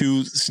 there's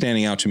 2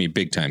 standing out to me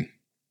big time.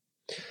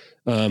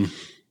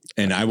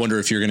 And I wonder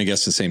if you're going to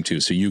guess the same 2.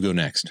 So you go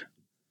next.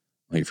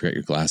 Oh, you forgot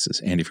your glasses.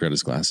 Andy forgot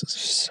his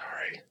glasses.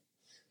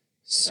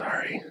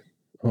 Sorry.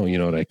 Oh, you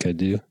know what I could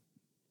do?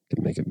 I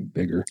could make it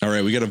bigger. All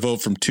right. We got a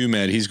vote from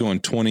 2Med. He's going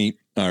 20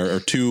 or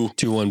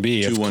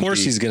 21B. Of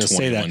course he's going to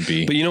say that.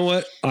 But you know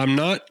what? I'm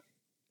not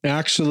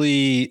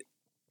actually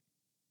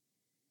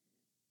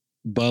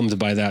bummed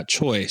by that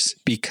choice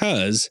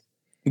because.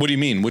 What do you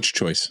mean? Which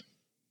choice?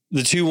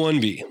 The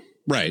 21B.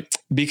 Right.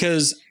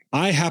 Because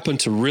I happen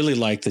to really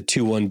like the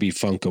 21B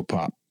Funko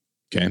Pop.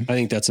 Okay. I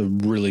think that's a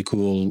really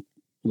cool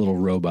little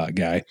robot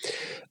guy.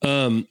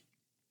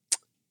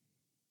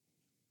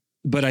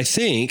 But I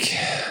think.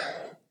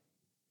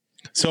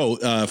 So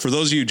for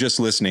those of you just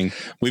listening,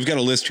 we've got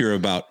a list here of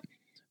about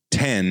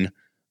 10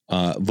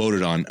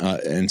 voted on.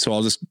 And so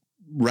I'll just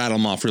rattle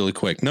them off really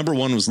quick. Number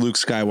 1 was Luke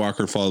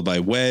Skywalker, followed by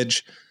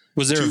Wedge.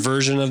 Was there a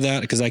version of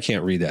that? Because I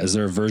can't read that. Is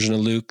there a version of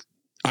Luke?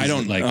 I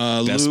don't like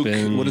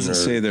Luke. What does it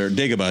say there?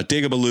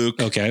 Dagobah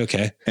Luke.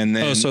 Okay. And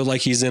then so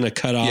like he's in a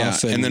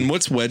cutoff. Yeah. And then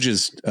what's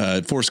Wedge's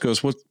Force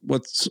Ghost?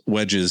 What's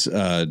Wedge's?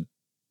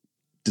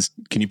 Just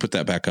can you put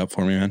that back up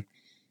for me, man?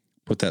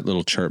 Put that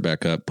little chart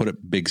back up. Put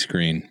it big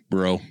screen,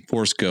 bro.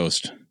 Force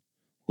Ghost.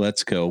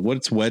 Let's go.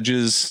 What's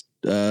Wedge's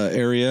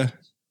area?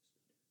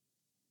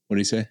 What do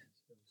you say?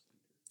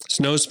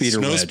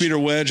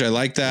 Snowspeeder Wedge. I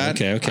like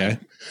that. Okay.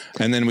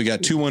 And then we got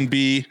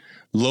 2-1B,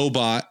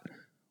 Lobot,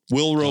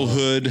 Wilro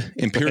Hood,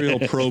 Imperial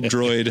Probe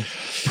Droid,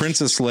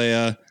 Princess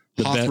Leia,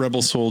 Hoth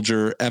Rebel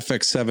Soldier,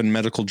 FX7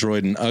 Medical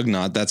Droid, and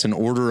Ugnaught. That's an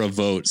order of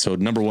vote. So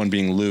number 1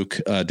 being Luke,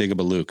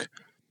 Dagobah Luke.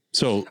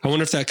 So I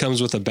wonder if that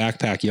comes with a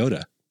backpack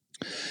Yoda.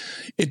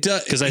 It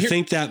does, because I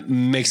think that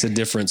makes a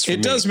difference. For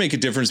it does make a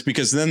difference,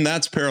 because then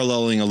that's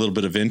paralleling a little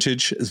bit of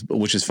vintage,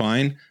 which is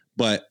fine.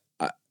 But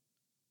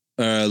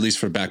at least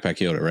for backpack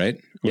Yoda, right?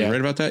 Are we right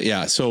about that?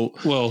 Yeah. So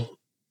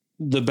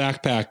the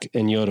backpack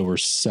and Yoda were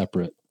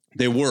separate.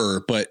 They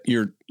were, but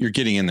you're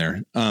getting in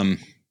there.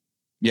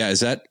 Yeah. Is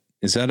that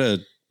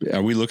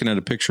are we looking at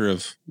a picture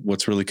of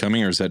what's really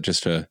coming, or is that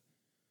just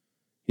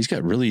he's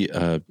got really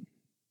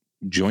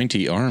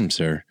jointy arms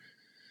there.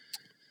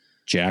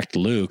 Jacked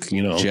Luke,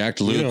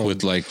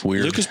 with like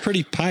weird. Luke is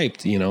pretty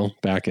piped,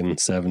 back in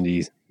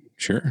 70.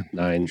 Sure.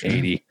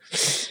 980.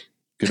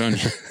 Good on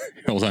you.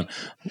 Hold on.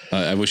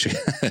 I wish.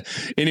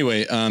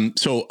 Anyway.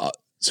 So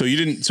you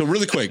didn't. So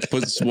really quick,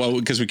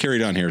 because we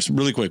carried on here. So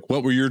really quick,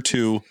 what were your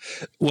two?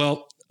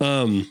 Well,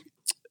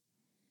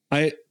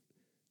 I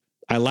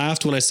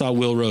laughed when I saw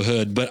Wilro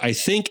Hood, but I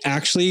think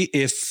actually,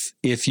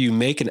 if you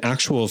make an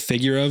actual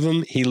figure of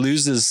him, he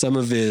loses some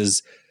of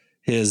his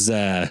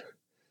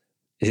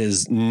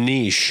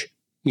niche,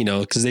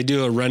 because they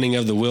do a running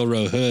of the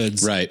Wilro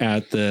Hoods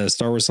at the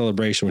Star Wars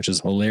Celebration, which is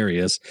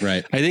hilarious.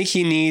 Right. I think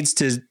he needs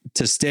to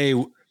stay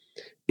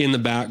in the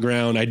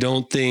background. I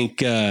don't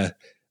think, I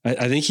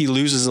think he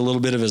loses a little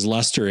bit of his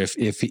luster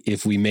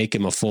if we make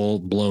him a full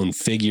blown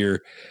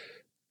figure.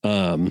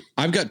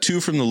 I've got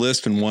 2 from the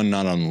list and 1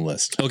 not on the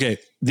list. Okay.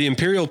 The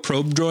Imperial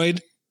Probe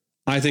Droid,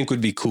 I think would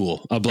be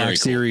cool. A Black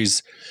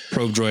Series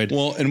Probe Droid.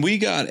 Well, and we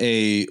got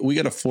a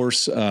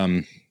Force,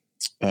 probe.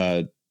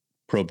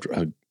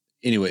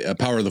 A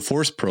Power of the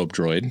Force probe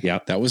droid. Yeah.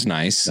 That was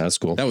nice. That's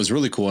cool. That was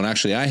really cool. And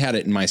actually I had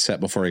it in my set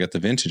before I got the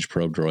vintage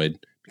probe droid,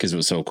 because it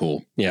was so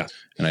cool. Yeah.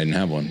 And I didn't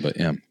have one, but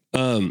yeah.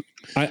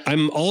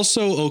 I'm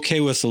also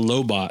okay with the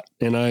Lobot,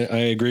 and I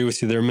agree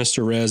with you there,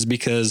 Mr. Rez,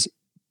 because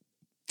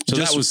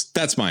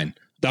that's mine.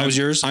 That was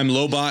yours. I'm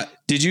Lobot.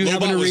 Did you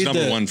happen to read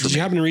Did you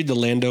happen to read the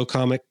Lando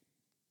comic?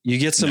 You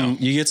get some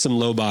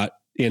Lobot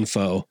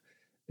info.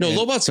 No,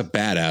 Lobot's a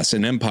badass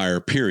in Empire,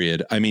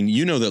 period. I mean,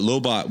 that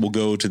Lobot will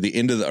go to the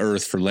end of the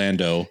earth for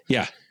Lando.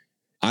 Yeah.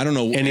 I don't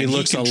know. And he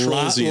looks a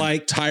lot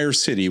like entire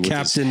city with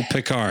Captain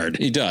Picard.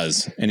 He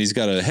does. And he's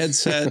got a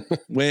headset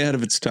way ahead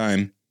of its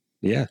time.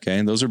 Yeah. Okay.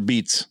 And those are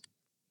Beats.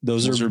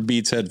 Those are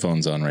Beats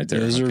headphones on right there.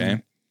 Those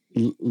are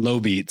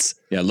low Beats.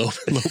 Yeah. Low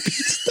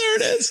Beats. There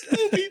it is.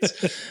 Low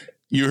Beats.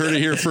 You heard it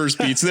here first,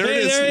 Beats. There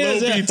it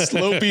is.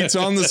 Low Beats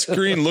on the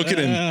screen. Look at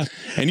him.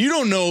 And you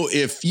don't know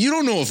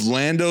if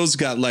Lando's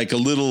got like a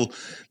little,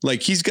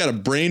 like he's got a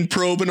brain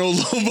probe in old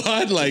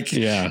Lobot. Like,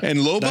 yeah. And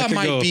Lobot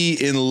might be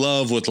in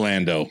love with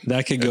Lando.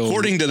 That could go,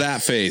 according to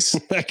that face.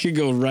 That could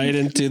go right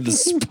into the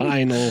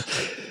spinal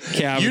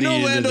cavity.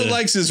 Lando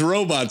likes his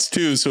robots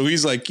too. So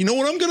he's like, you know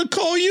what I'm going to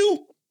call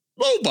you?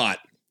 Lobot.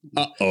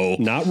 Uh-oh.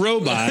 Not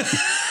robot.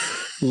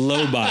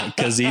 Lobot,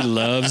 because he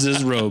loves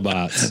his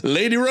robots.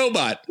 Lady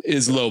Robot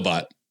is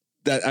Lobot.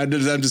 That I'm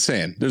just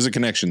saying, there's a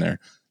connection there.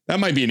 That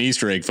might be an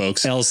Easter egg,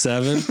 folks.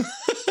 L7,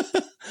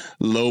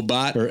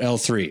 Lobot, or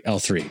L3.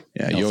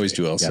 Yeah, L3. You always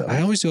do L7. Yeah,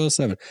 I always do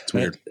L7. It's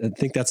weird. I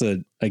think that's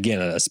a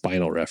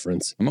spinal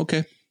reference. I'm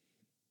okay.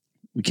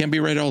 We can't be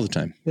right all the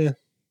time. Yeah,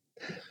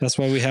 that's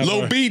why we have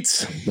low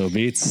beats. Low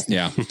beats.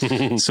 Yeah.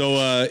 So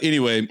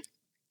anyway,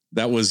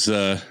 that was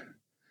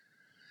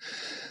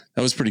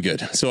pretty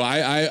good. So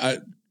I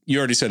you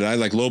already said it. I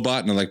like Lobot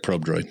and I like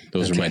Probe Droid.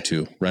 Those are my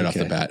 2 right off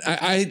the bat.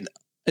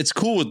 It's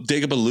cool with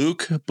Dagobah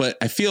Luke, but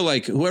I feel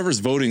like whoever's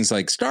voting is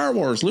like Star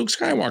Wars, Luke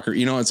Skywalker.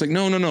 It's like,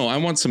 no. I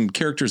want some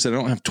characters that I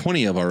don't have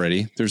 20 of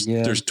already.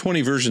 There's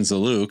 20 versions of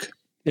Luke.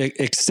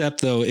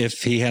 Except though,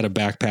 if he had a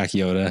backpack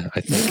Yoda,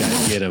 I think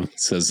I'd get him.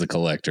 Says the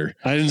collector.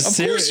 Of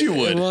course you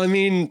would. Well, I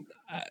mean,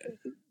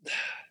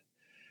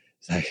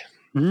 it's like,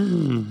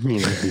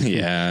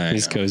 yeah,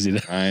 he's cozy.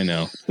 I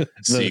know.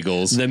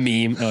 Seagulls. The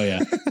meme. Oh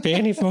yeah.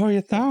 Fanny for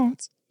your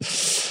thoughts.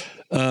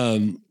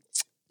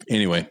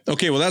 Anyway.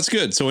 Okay. Well, that's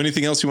good. So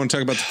anything else you want to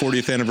talk about the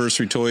 40th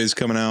anniversary toys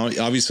coming out?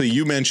 Obviously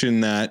you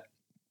mentioned that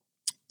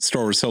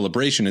Star Wars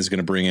Celebration is going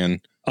to bring in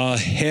a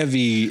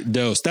heavy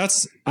dose.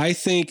 I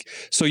think,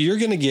 so you're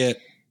going to get,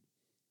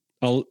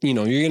 you're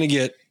going to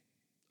get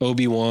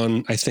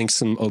Obi-Wan. I think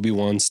some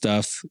Obi-Wan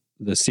stuff,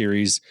 the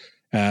series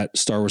at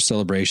Star Wars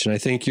Celebration. I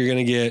think you're going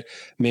to get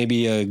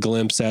maybe a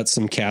glimpse at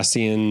some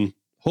Cassian.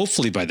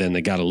 Hopefully by then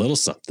they got a little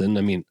something.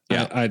 I mean,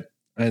 I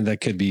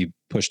that could be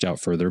pushed out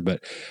further,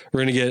 but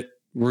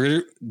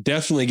we're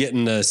definitely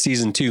getting a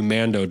season 2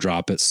 Mando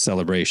drop at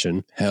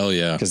Celebration. Hell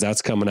yeah. Because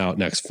that's coming out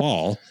next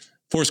fall.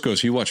 Force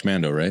Ghost, you watch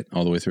Mando, right?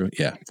 All the way through?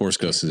 Yeah. Force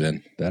Ghost is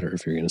in. Better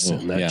if you're going to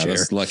sit in that chair.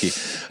 That's lucky.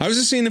 I was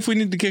just seeing if we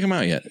need to kick him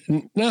out yet.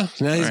 No, he's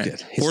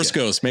good. He's Force good.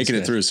 Ghost making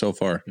it through so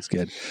far. It's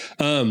good.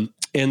 And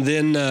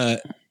then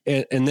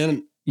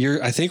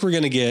I think we're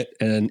going to get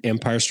an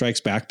Empire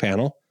Strikes Back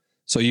panel.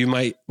 So we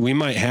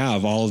might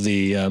have all of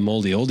the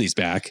moldy oldies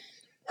back.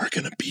 We're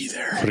going to be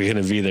there. We're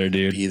going to be there,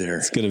 dude. Be there.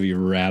 It's going to be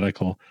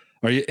radical.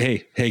 Are you?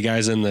 Hey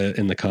guys in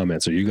the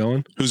comments, are you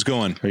going? Who's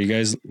going? Are you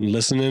guys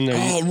listening?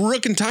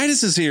 Rook and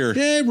Titus is here.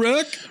 Hey,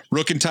 Rook.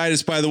 Rook and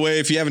Titus, by the way,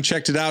 if you haven't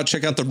checked it out,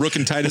 check out the Rook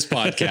and Titus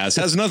podcast.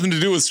 Has nothing to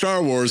do with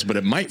Star Wars, but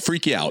it might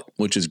freak you out,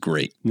 which is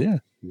great. Yeah.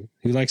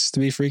 He likes to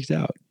be freaked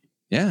out.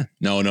 Yeah.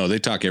 No, they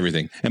talk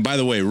everything. And by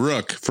the way,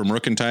 Rook from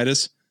Rook and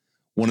Titus,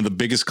 one of the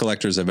biggest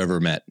collectors I've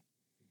ever met.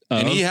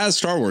 And he has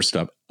Star Wars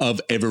stuff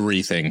of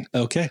everything.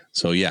 Okay.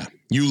 So yeah,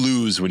 you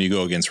lose when you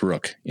go against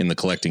Rook in the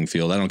collecting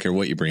field. I don't care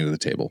what you bring to the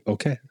table.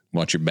 Okay.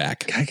 Watch your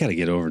back. I got to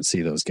get over and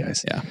see those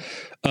guys. Yeah.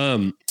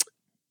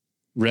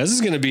 Rez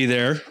is going to be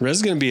there. Rez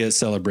is going to be at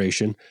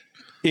Celebration.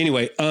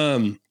 Anyway,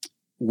 I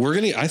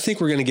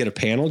think we're going to get a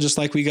panel, just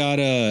like we got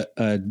a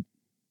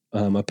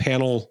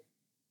panel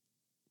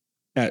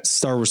at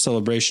Star Wars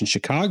Celebration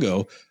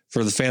Chicago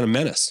for the Phantom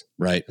Menace.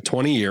 Right. A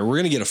 20 year. We're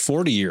going to get a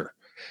 40 year.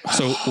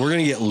 So we're going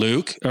to get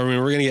Luke. We're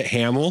going to get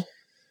Hamill.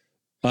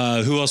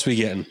 Who else are we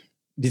getting?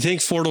 Do you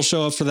think Ford will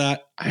show up for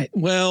that?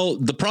 Well,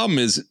 the problem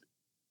is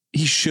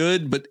he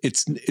should, but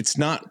it's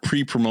not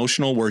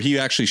pre-promotional where he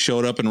actually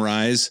showed up in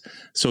Rise.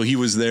 So he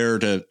was there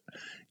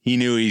he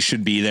knew he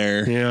should be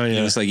there. Yeah.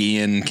 It was like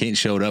Ian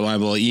showed up.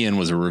 Well, Ian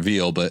was a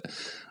reveal, but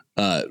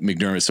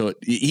McDermott. So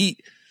he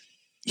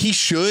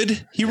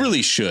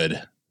really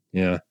should.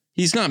 Yeah.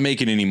 He's not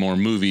making any more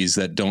movies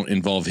that don't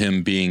involve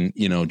him being,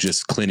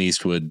 just Clint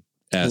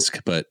Eastwood-esque,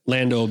 but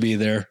Lando will be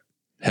there.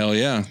 Hell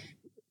yeah.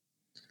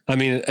 I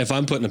mean, if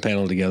I'm putting a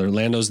panel together,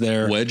 Lando's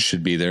there. Wedge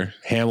should be there.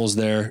 Hamill's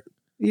there.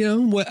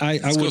 What I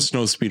would go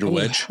Snowspeeder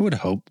Wedge. I would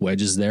hope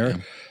Wedge is there,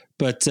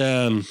 but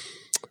I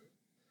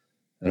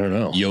don't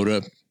know.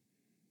 Yoda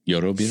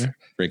will be there.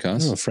 Frank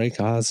Oz. Oh, Frank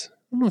Oz. I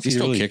don't know if he's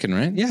still kicking,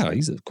 right? Yeah,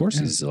 he's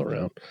still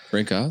around.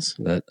 Frank Oz.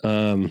 But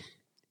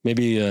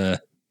maybe I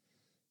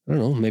don't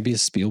know. Maybe a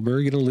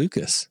Spielberg and a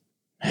Lucas.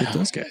 Get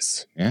those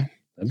guys. Yeah,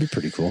 that'd be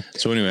pretty cool.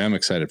 So anyway, I'm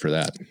excited for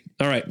that.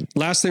 All right,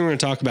 last thing we're going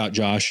to talk about,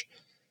 Josh,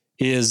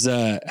 is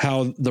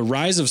how the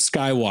Rise of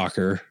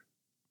Skywalker.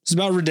 It's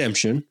about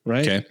redemption,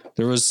 right? Okay.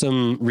 There was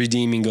some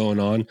redeeming going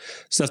on,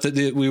 stuff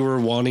that we were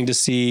wanting to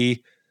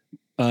see.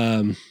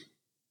 I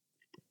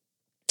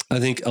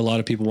think a lot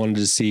of people wanted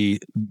to see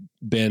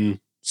Ben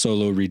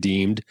Solo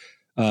redeemed.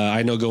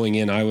 I know going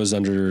in, I was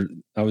in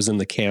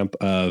the camp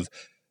of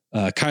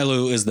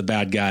Kylo is the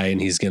bad guy and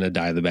he's going to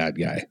die the bad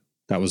guy.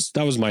 That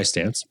was my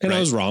stance, and right. I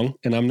was wrong,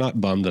 and I'm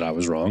not bummed that I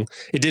was wrong.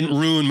 It didn't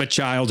ruin my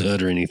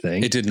childhood or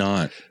anything. It did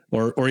not,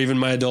 or even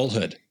my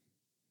adulthood.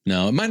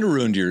 No, it might have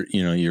ruined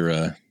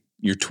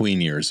your tween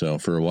years. So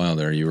for a while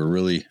there, you were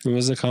really. It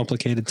was a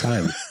complicated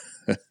time.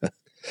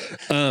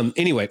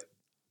 Anyway,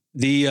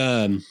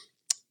 the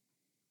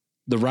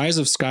Rise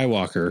of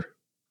Skywalker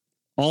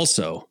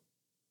also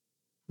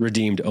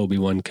redeemed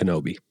Obi-Wan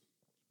Kenobi.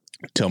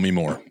 Tell me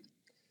more.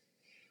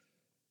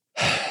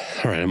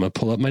 All right, I'm going to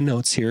pull up my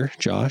notes here,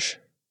 Josh,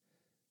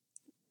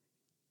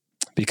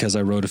 because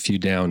I wrote a few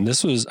down.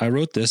 I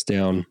wrote this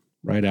down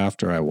right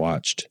after I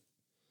watched.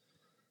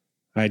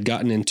 I had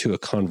gotten into a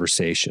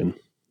conversation,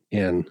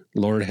 and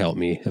Lord help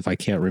me if I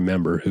can't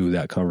remember who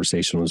that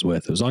conversation was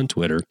with. It was on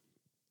Twitter.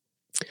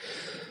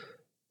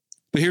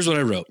 But here's what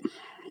I wrote.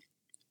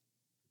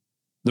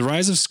 The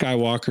Rise of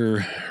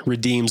Skywalker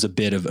redeems a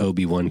bit of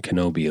Obi-Wan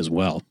Kenobi as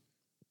well.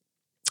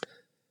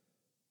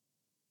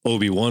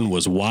 Obi-Wan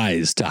was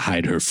wise to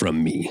hide her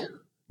from me.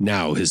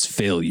 Now his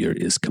failure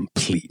is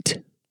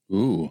complete.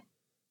 Ooh.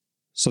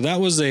 So that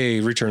was a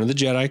Return of the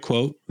Jedi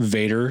quote,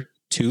 Vader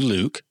to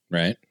Luke.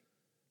 Right.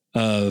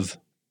 Of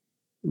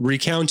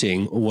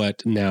recounting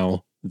what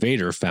now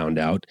Vader found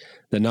out,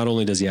 that not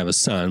only does he have a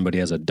son, but he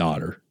has a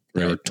daughter.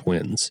 They're right.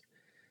 Twins.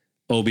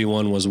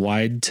 Obi-Wan was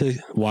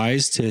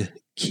wise to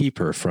keep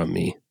her from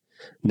me.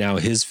 Now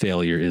his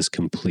failure is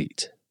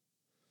complete.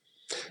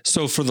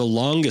 So for the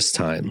longest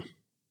time,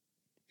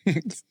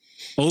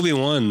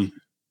 Obi-Wan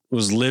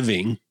was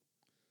living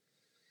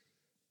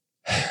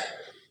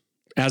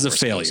as a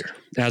failure,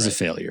 a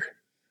failure.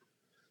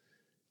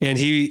 And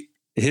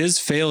his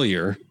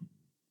failure,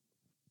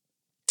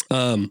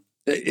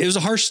 it was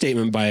a harsh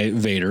statement by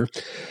Vader,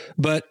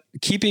 but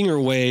keeping her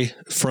away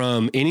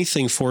from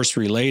anything Force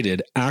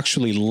related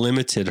actually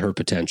limited her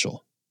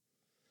potential.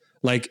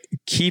 Like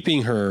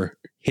keeping her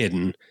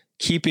hidden,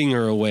 keeping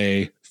her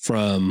away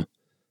from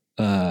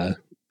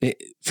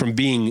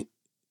being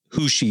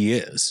who she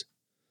is,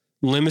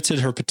 limited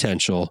her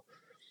potential.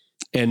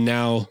 And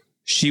now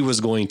she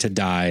was going to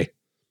die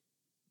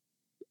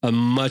a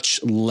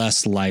much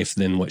less life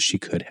than what she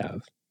could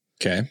have.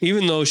 Okay.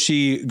 Even though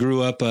she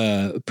grew up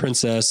a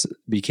princess,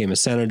 became a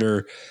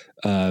senator,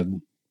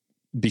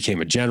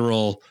 became a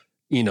general,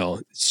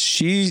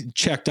 she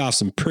checked off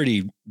some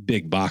pretty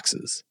big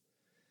boxes.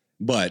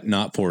 But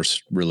not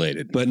Force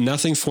related. But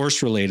nothing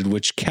Force related,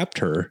 which kept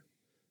her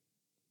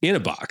in a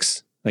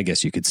box, I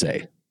guess you could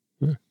say.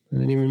 I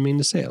didn't even mean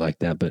to say it like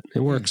that, but it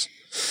works.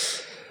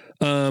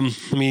 Let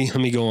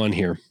me go on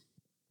here.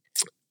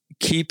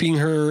 keeping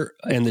her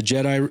and the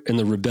Jedi and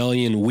the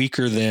rebellion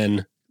weaker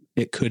than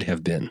it could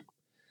have been.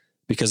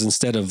 Because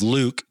instead of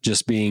Luke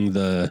just being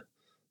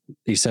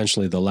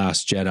essentially the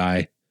last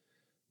Jedi,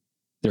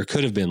 there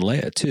could have been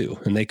Leia too.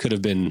 And they could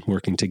have been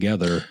working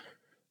together,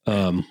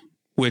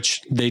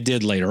 which they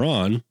did later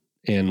on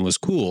and was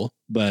cool,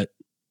 but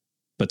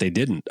they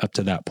didn't up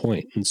to that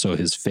point. And so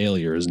his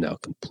failure is now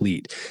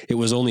complete. It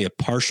was only a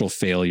partial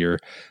failure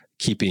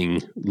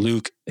keeping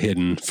Luke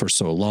hidden for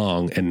so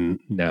long, and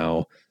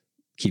now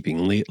keeping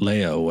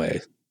Leia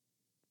away.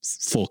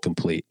 Full,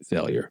 complete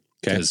failure.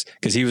 Because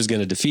he was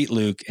going to defeat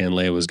Luke and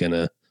Leia was going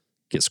to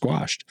get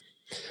squashed.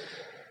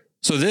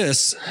 So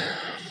this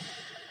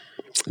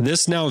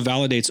now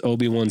validates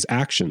Obi-Wan's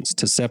actions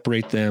to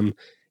separate them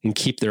and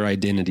keep their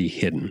identity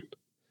hidden.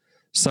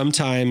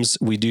 Sometimes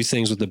we do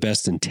things with the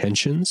best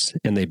intentions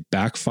and they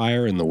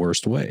backfire in the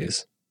worst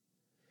ways.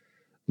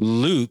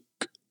 Luke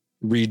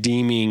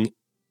redeeming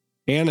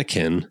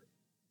Anakin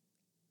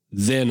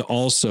then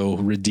also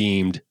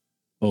redeemed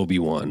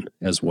Obi-Wan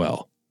as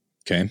well.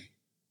 Okay.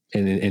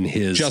 And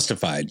his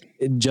justified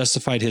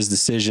his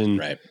decision,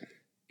 right,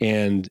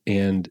 and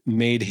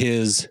made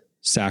his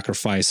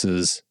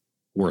sacrifices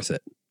worth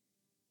it.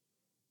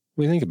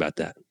 What do you think about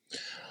that?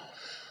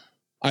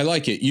 I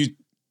like it.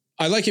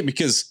 I like it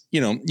because,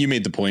 you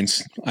made the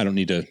points. I don't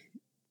need to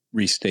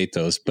restate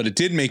those, but it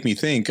did make me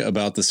think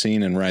about the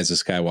scene in Rise of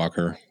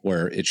Skywalker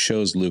where it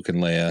shows Luke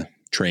and Leia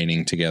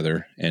training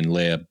together and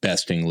Leia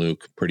besting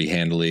Luke pretty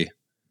handily.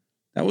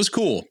 That was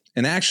cool.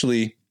 And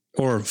actually,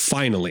 or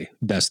finally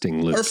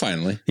besting Luke. Or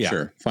finally. Yeah.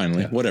 Sure.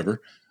 Finally. Yeah.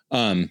 Whatever.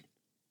 That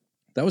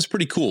was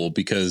pretty cool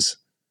because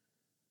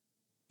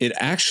it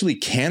actually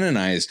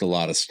canonized a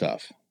lot of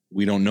stuff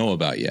we don't know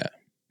about yet.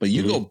 But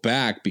you go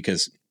back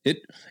because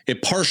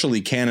it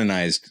partially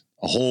canonized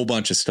a whole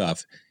bunch of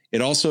stuff.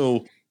 It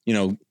also,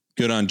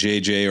 good on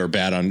JJ or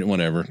bad on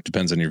whatever,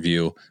 depends on your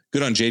view.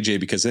 Good on JJ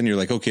because then you're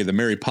like, okay, the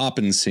Mary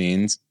Poppins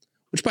scenes,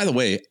 which by the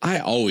way, I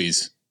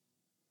always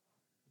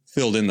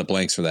filled in the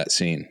blanks for that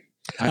scene.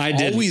 I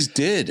always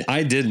did.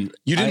 I didn't.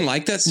 You didn't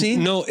like that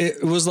scene? No,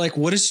 it was like,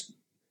 what is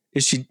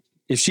she,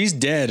 if she's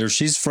dead or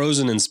she's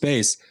frozen in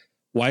space,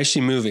 why is she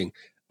moving?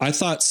 I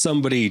thought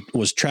somebody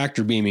was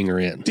tractor beaming her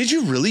in. Did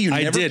you really?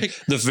 I did.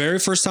 The very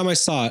first time I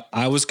saw it,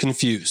 I was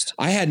confused.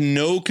 I had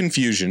no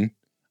confusion.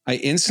 I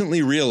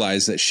instantly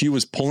realized that she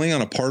was pulling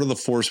on a part of the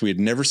Force we had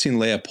never seen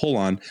Leia pull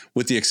on,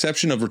 with the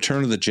exception of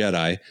Return of the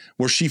Jedi,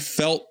 where she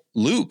felt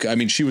Luke. I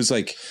mean, she was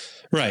like...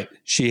 Right.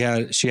 She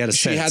had a sense.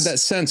 She had that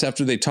sense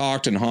after they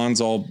talked and Han's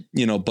all,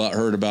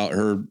 butthurt about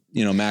her,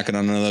 macking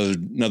on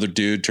another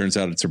dude. Turns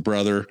out it's her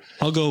brother.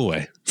 I'll go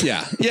away.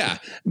 Yeah. Yeah.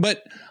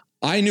 But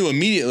I knew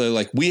immediately,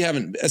 like, we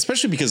haven't,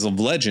 especially because of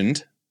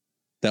legend,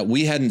 that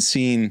we hadn't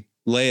seen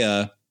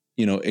Leia,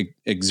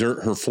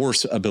 exert her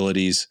Force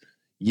abilities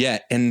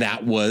yet. And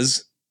that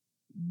was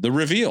the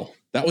reveal.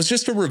 That was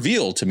just a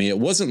reveal to me. It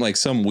wasn't like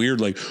some weird,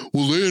 like,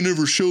 well, Leia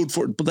never showed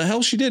Force, but the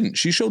hell she didn't.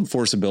 She showed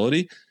Force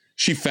ability.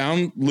 She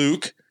found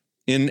Luke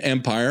in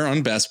Empire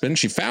on Bespin.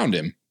 She found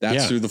him.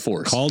 That's through the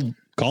Force. Called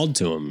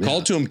to him.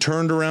 Called to him,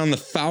 turned around the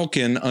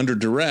Falcon under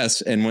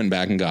duress and went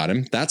back and got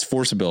him. That's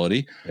Force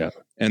ability. Yeah.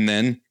 And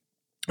then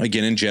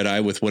again in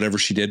Jedi with whatever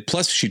she did.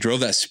 Plus she drove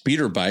that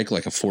speeder bike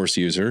like a Force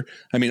user.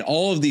 I mean,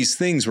 all of these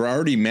things were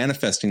already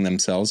manifesting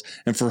themselves.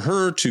 And for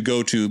her to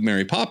go to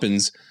Mary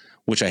Poppins,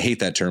 which I hate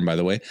that term, by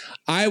the way,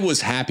 I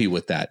was happy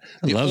with that.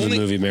 I love the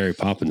movie Mary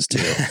Poppins too.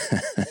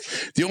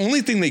 The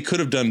only thing they could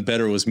have done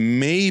better was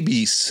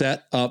maybe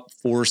set up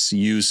Force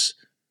use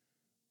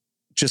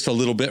just a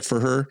little bit for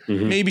her.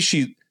 Mm-hmm.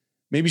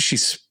 Maybe she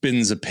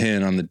spins a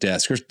pin on the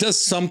desk or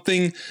does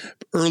something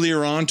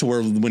earlier on to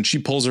where when she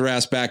pulls her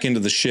ass back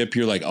into the ship,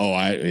 you're like, oh,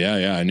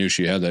 I knew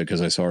she had that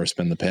because I saw her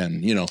spin the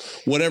pen.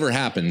 Whatever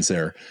happens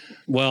there.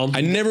 Well,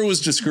 I never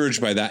was discouraged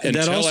by that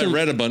until I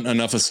read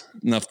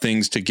enough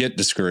things to get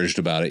discouraged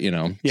about it.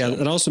 Yeah,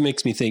 it also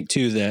makes me think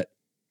too that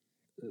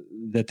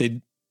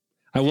they.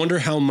 I wonder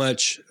how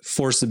much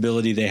Force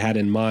ability they had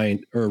in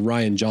mind, or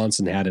Rian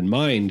Johnson had in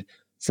mind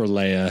for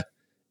Leia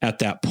at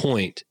that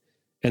point,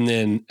 and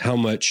then how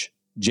much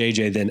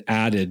JJ then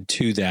added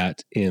to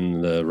that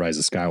in the Rise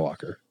of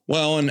Skywalker.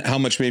 Well, and how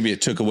much maybe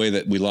it took away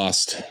that we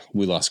lost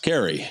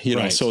Carrie,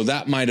 right. So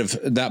that might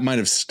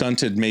have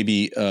stunted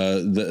maybe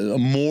the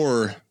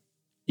more,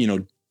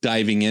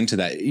 diving into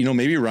that.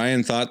 Maybe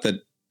Ryan thought that,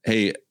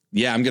 hey,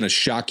 yeah, I'm going to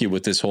shock you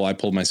with this whole I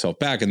pulled myself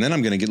back, and then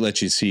I'm going to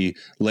let you see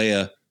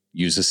Leia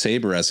use a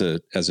saber as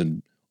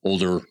an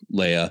older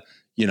Leia,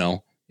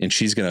 and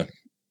she's going to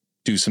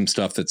do some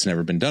stuff that's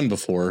never been done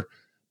before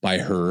by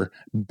her.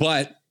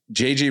 But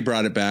JJ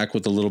brought it back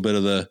with a little bit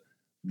of the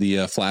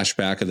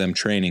flashback of them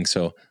training.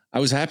 So I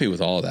was happy with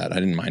all of that. I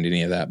didn't mind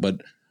any of that,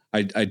 but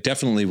I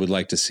definitely would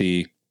like to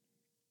see,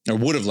 or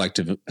would have liked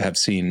to have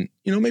seen,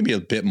 maybe a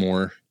bit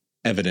more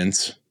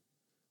evidence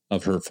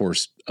of her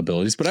Force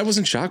abilities, but I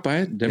wasn't shocked by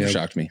it. It never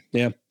shocked me.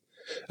 Yeah.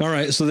 All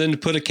right. So then to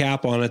put a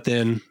cap on it,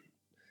 then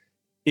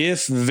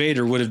if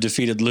Vader would have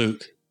defeated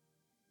Luke,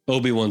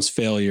 Obi-Wan's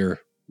failure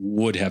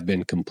would have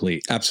been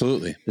complete.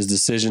 Absolutely. His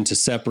decision to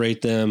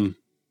separate them,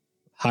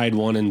 hide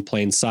one in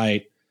plain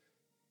sight.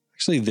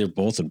 Actually, they're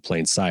both in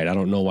plain sight. I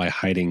don't know why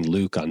hiding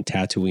Luke on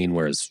Tatooine,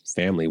 where his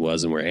family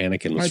was and where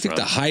Anakin was I think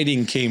from. the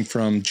hiding came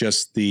from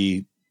just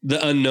the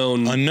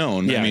unknown.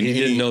 unknown. Yeah, I mean, he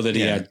didn't know that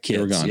he had kids.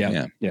 They were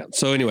gone. Yeah.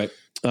 So anyway,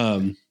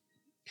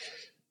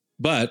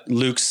 but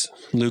Luke's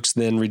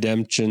then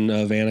redemption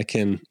of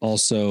Anakin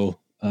also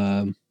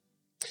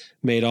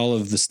made all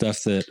of the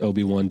stuff that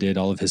Obi-Wan did,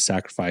 all of his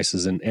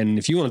sacrifices. And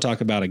if you want to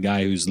talk about a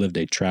guy who's lived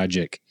a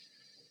tragic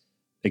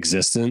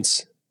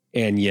existence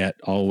and yet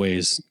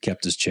always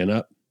kept his chin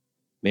up,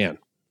 man,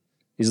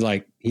 he's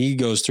like, he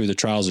goes through the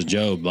trials of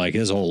Job like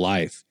his whole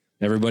life.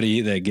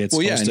 Everybody that gets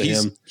close to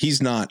him,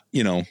 he's not,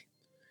 he doesn't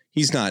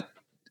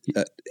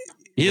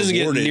get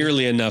rewarded.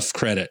 Nearly enough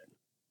credit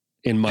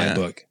in my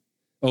book.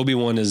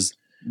 Obi-Wan is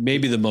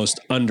maybe the most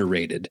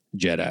underrated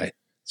Jedi.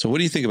 So what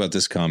do you think about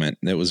this comment?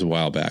 That was a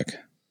while back.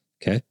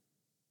 Okay.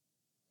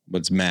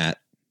 What's Matt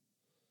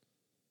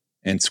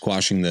and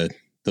squashing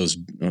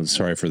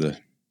sorry for the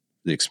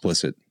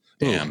explicit.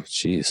 Damn.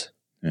 Jeez.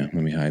 Yeah.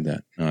 Let me hide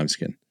that. No, I'm just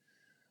kidding.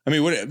 I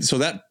mean, so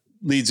that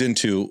leads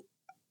into,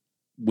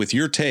 with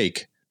your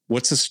take,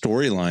 what's the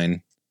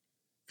storyline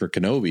for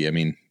Kenobi? I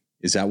mean,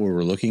 is that what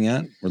we're looking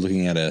at? We're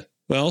looking at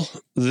well,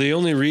 the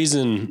only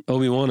reason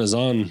Obi-Wan is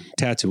on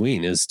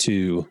Tatooine is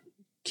to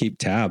keep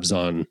tabs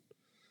on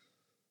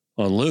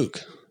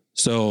Luke.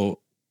 So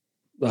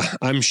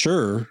I'm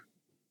sure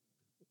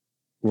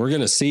we're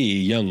going to see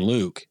young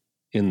Luke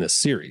in this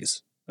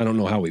series. I don't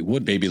know how we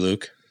would. Baby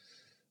Luke.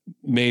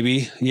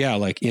 Maybe. Yeah.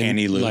 Like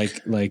Annie Luke.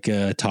 Like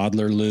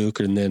toddler Luke,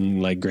 and then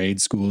like grade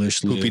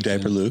schoolish Luke. Poopy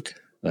diaper Luke.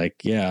 Like,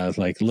 yeah.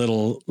 Like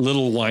little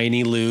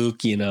whiny Luke,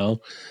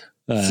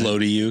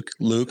 Floaty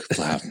Luke.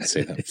 Wow,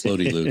 say that.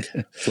 Floaty Luke.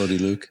 Floaty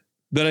Luke.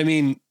 But I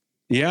mean,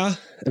 yeah.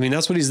 I mean,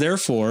 that's what he's there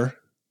for.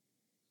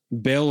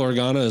 Bail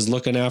Organa is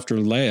looking after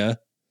Leia.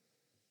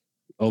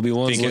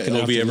 Obi-Wan's looking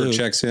after Obi ever Luke.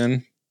 checks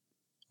in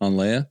on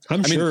Leia?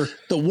 I'm sure.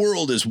 The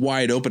world is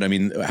wide open. I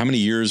mean, how many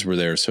years were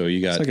there? So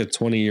you got it's like a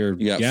 20-year.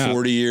 You got gap.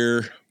 40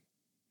 year,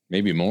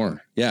 maybe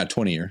more. Yeah,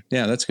 20 year.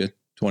 Yeah, that's good.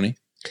 20.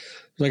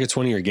 Like a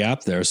 20-year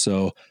gap there.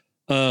 So,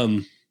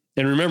 and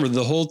remember,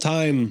 the whole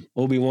time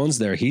Obi-Wan's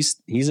there,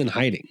 he's in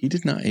hiding. He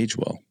did not age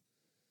well.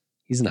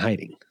 He's in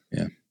hiding.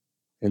 Yeah.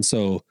 And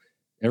so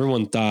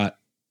everyone thought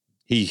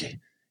he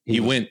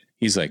went.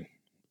 He's like,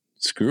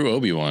 screw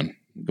Obi-Wan.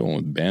 I'm going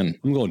with Ben.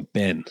 I'm going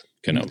Ben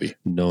Kenobi.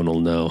 No.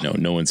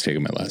 No one's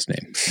taking my last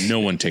name. No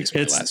one takes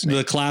my last name. It's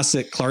the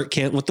classic Clark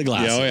Kent with the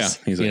glasses. Yeah, oh yeah.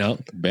 He's like,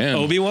 Ben.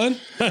 Obi-Wan?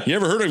 You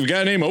ever heard of a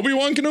guy named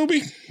Obi-Wan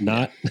Kenobi?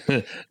 Not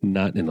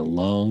in a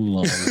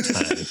long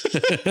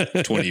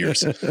time. 20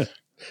 years.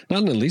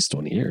 Not in at least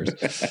 20 years.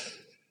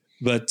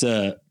 But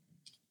oh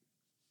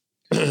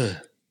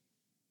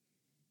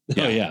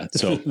yeah.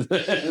 So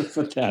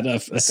put that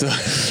up. So,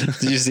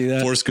 did you see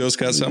that? Force Ghost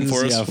got something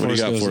for us? Yeah, what do you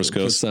got, Force Put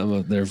Ghost? something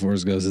up there.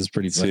 Force Ghost is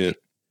pretty funny.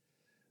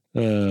 See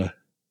it.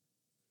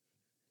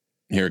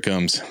 Here it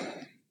comes.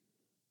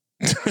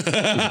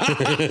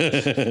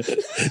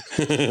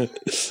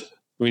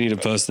 We need to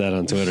post that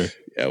on Twitter.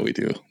 Yeah, we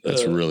do.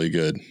 That's really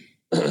good.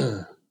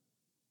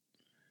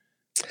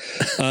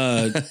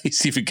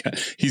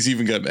 He's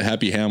even got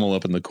Happy Hamill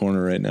up in the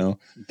corner right now.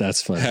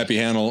 That's funny. Happy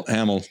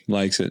Hamill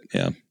likes it.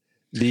 Yeah.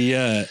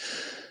 The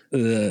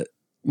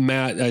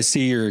Matt, I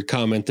see your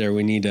comment there.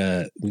 We need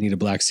a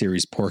Black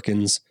Series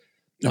Porkins.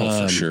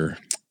 Oh, for sure.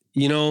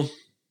 He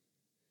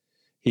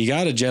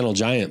got a Gentle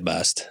Giant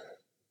bust.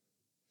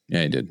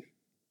 Yeah, he did.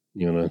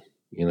 You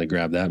wanna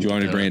grab that? Do you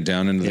want me to bring it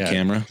down into the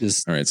camera? All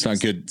right. It's not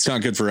good. It's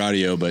not good for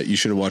audio, but you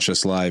should have watched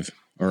us live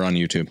or on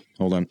YouTube.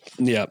 Hold on.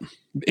 Yeah.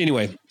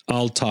 Anyway,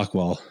 I'll talk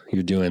while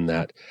you're doing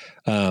that.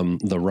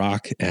 The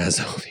Rock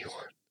as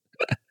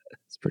Obi-Wan.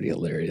 It's pretty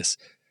hilarious.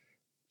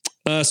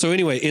 So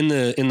anyway, in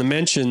the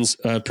mentions,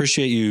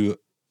 appreciate you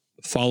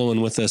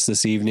following with us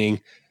this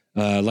evening.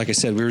 Like I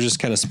said, we were just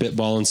kind of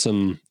spitballing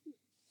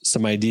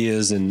some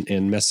ideas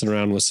and messing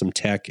around with some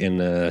tech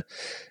and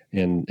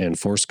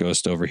Force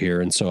Ghost over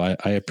here. And so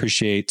I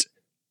appreciate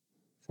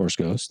Force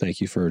Ghost.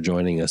 Thank you for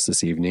joining us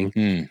this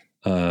evening.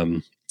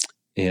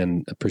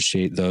 And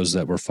appreciate those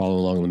that were following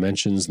along the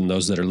mentions and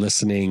those that are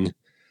listening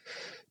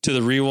to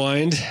the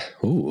rewind.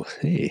 Oh,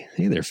 hey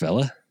there,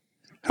 fella.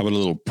 How about a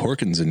little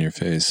Porkins in your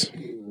face?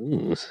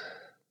 Ooh.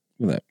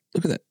 Look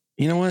at that.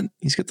 You know what?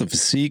 He's got the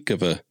physique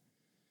of a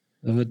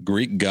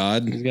Greek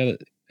god. He's got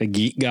a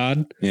geek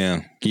god.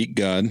 Yeah, geek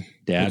god.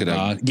 Dad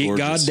bod. Geek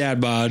god,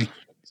 dad bod.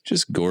 It's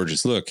just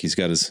gorgeous. Look, he's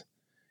got his,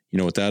 you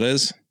know what that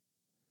is?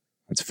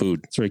 That's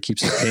food. That's where he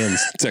keeps his pins.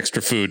 It's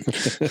extra food.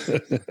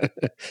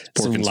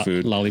 Porkins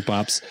food.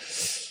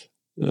 Lollipops.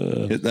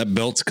 That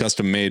belt's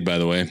custom made, by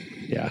the way.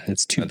 Yeah,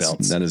 it's two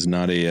belts. That is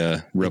not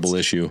a Rebel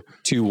issue.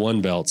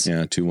 2-1 belts.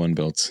 Yeah, 2-1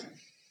 belts.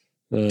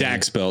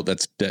 Dax belt.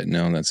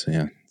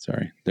 Yeah.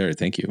 Sorry. There.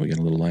 Thank you. We got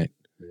a little light.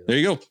 There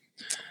you go.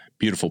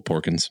 Beautiful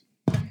Porkins.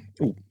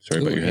 Oh,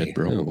 sorry about your head,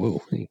 bro.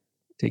 Whoa. Hey,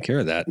 take care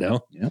of that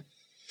now. Yeah.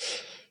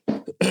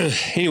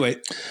 Anyway,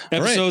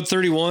 episode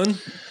 31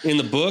 in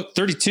the book,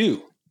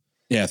 32.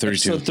 Yeah,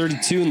 32. Episode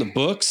 32 in the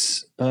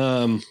books.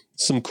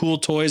 some cool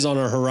toys on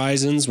our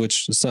horizons,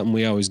 which is something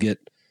we always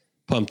get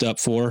pumped up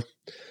for.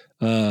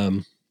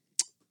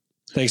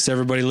 Thanks to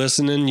everybody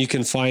listening. You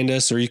can find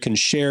us, or you can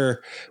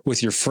share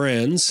with your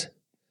friends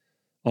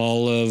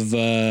all of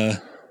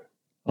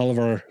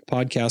our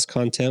podcast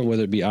content,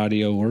 whether it be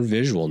audio or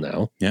visual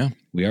now. Yeah.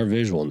 We are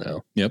visual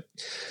now. Yep.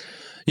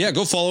 Yeah.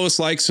 Go follow us,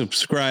 like,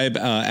 subscribe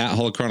at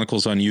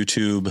Holochronicles on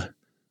YouTube,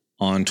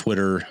 on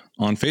Twitter,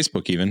 on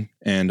Facebook even,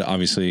 and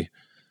obviously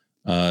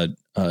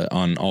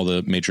on all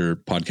the major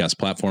podcast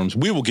platforms.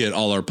 We will get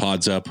all our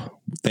pods up.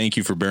 Thank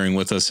you for bearing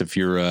with us if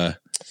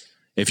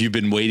you've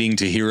been waiting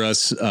to hear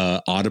us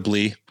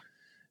audibly,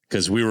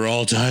 because we were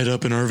all tied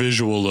up in our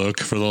visual look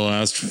for the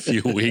last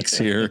few weeks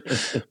here.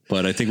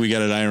 But I think we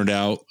got it ironed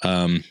out,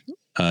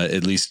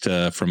 at least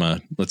from a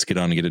let's get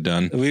on and get it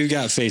done. We've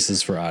got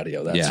faces for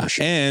audio. That's for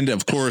sure. And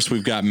of course,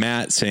 we've got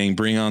Matt saying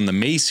bring on the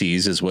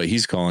Macy's is what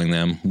he's calling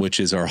them, which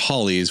is our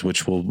Hollies,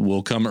 which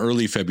will come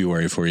early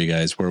February for you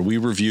guys, where we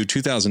review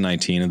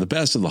 2019 and the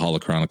best of the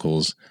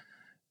Holochronicles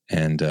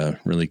and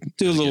really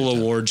do a little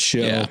award show.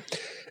 Yeah.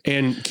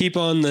 And keep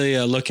on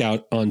the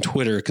lookout on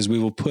Twitter, because we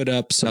will put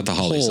up some not the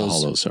Hollies, the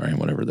Hollows, sorry,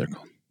 whatever they're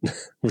called.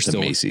 We're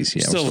still Macy's.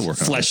 Yeah, still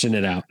working fleshing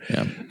it out.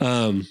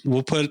 Yeah.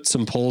 We'll put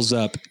some polls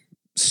up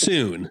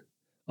soon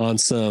on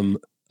some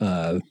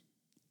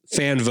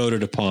fan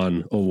voted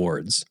upon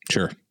awards.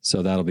 Sure.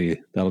 So that'll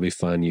be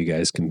fun. You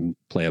guys can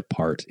play a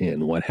part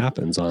in what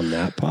happens on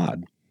that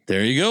pod.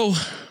 There you go.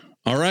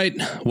 All right.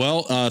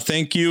 Well,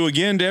 thank you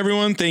again to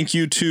everyone. Thank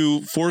you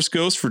to Force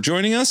Ghost for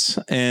joining us,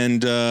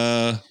 and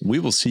we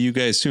will see you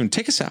guys soon.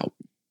 Take us out.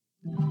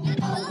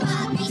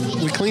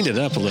 We cleaned it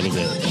up a little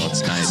bit. Oh,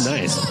 it's nice.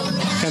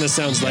 Nice. Kind of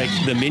sounds like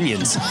the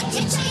Minions.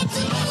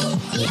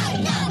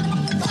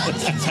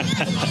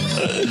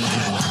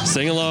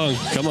 Sing along.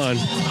 Come on.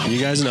 You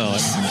guys know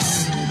it.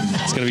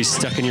 It's going to be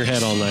stuck in your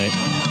head all night.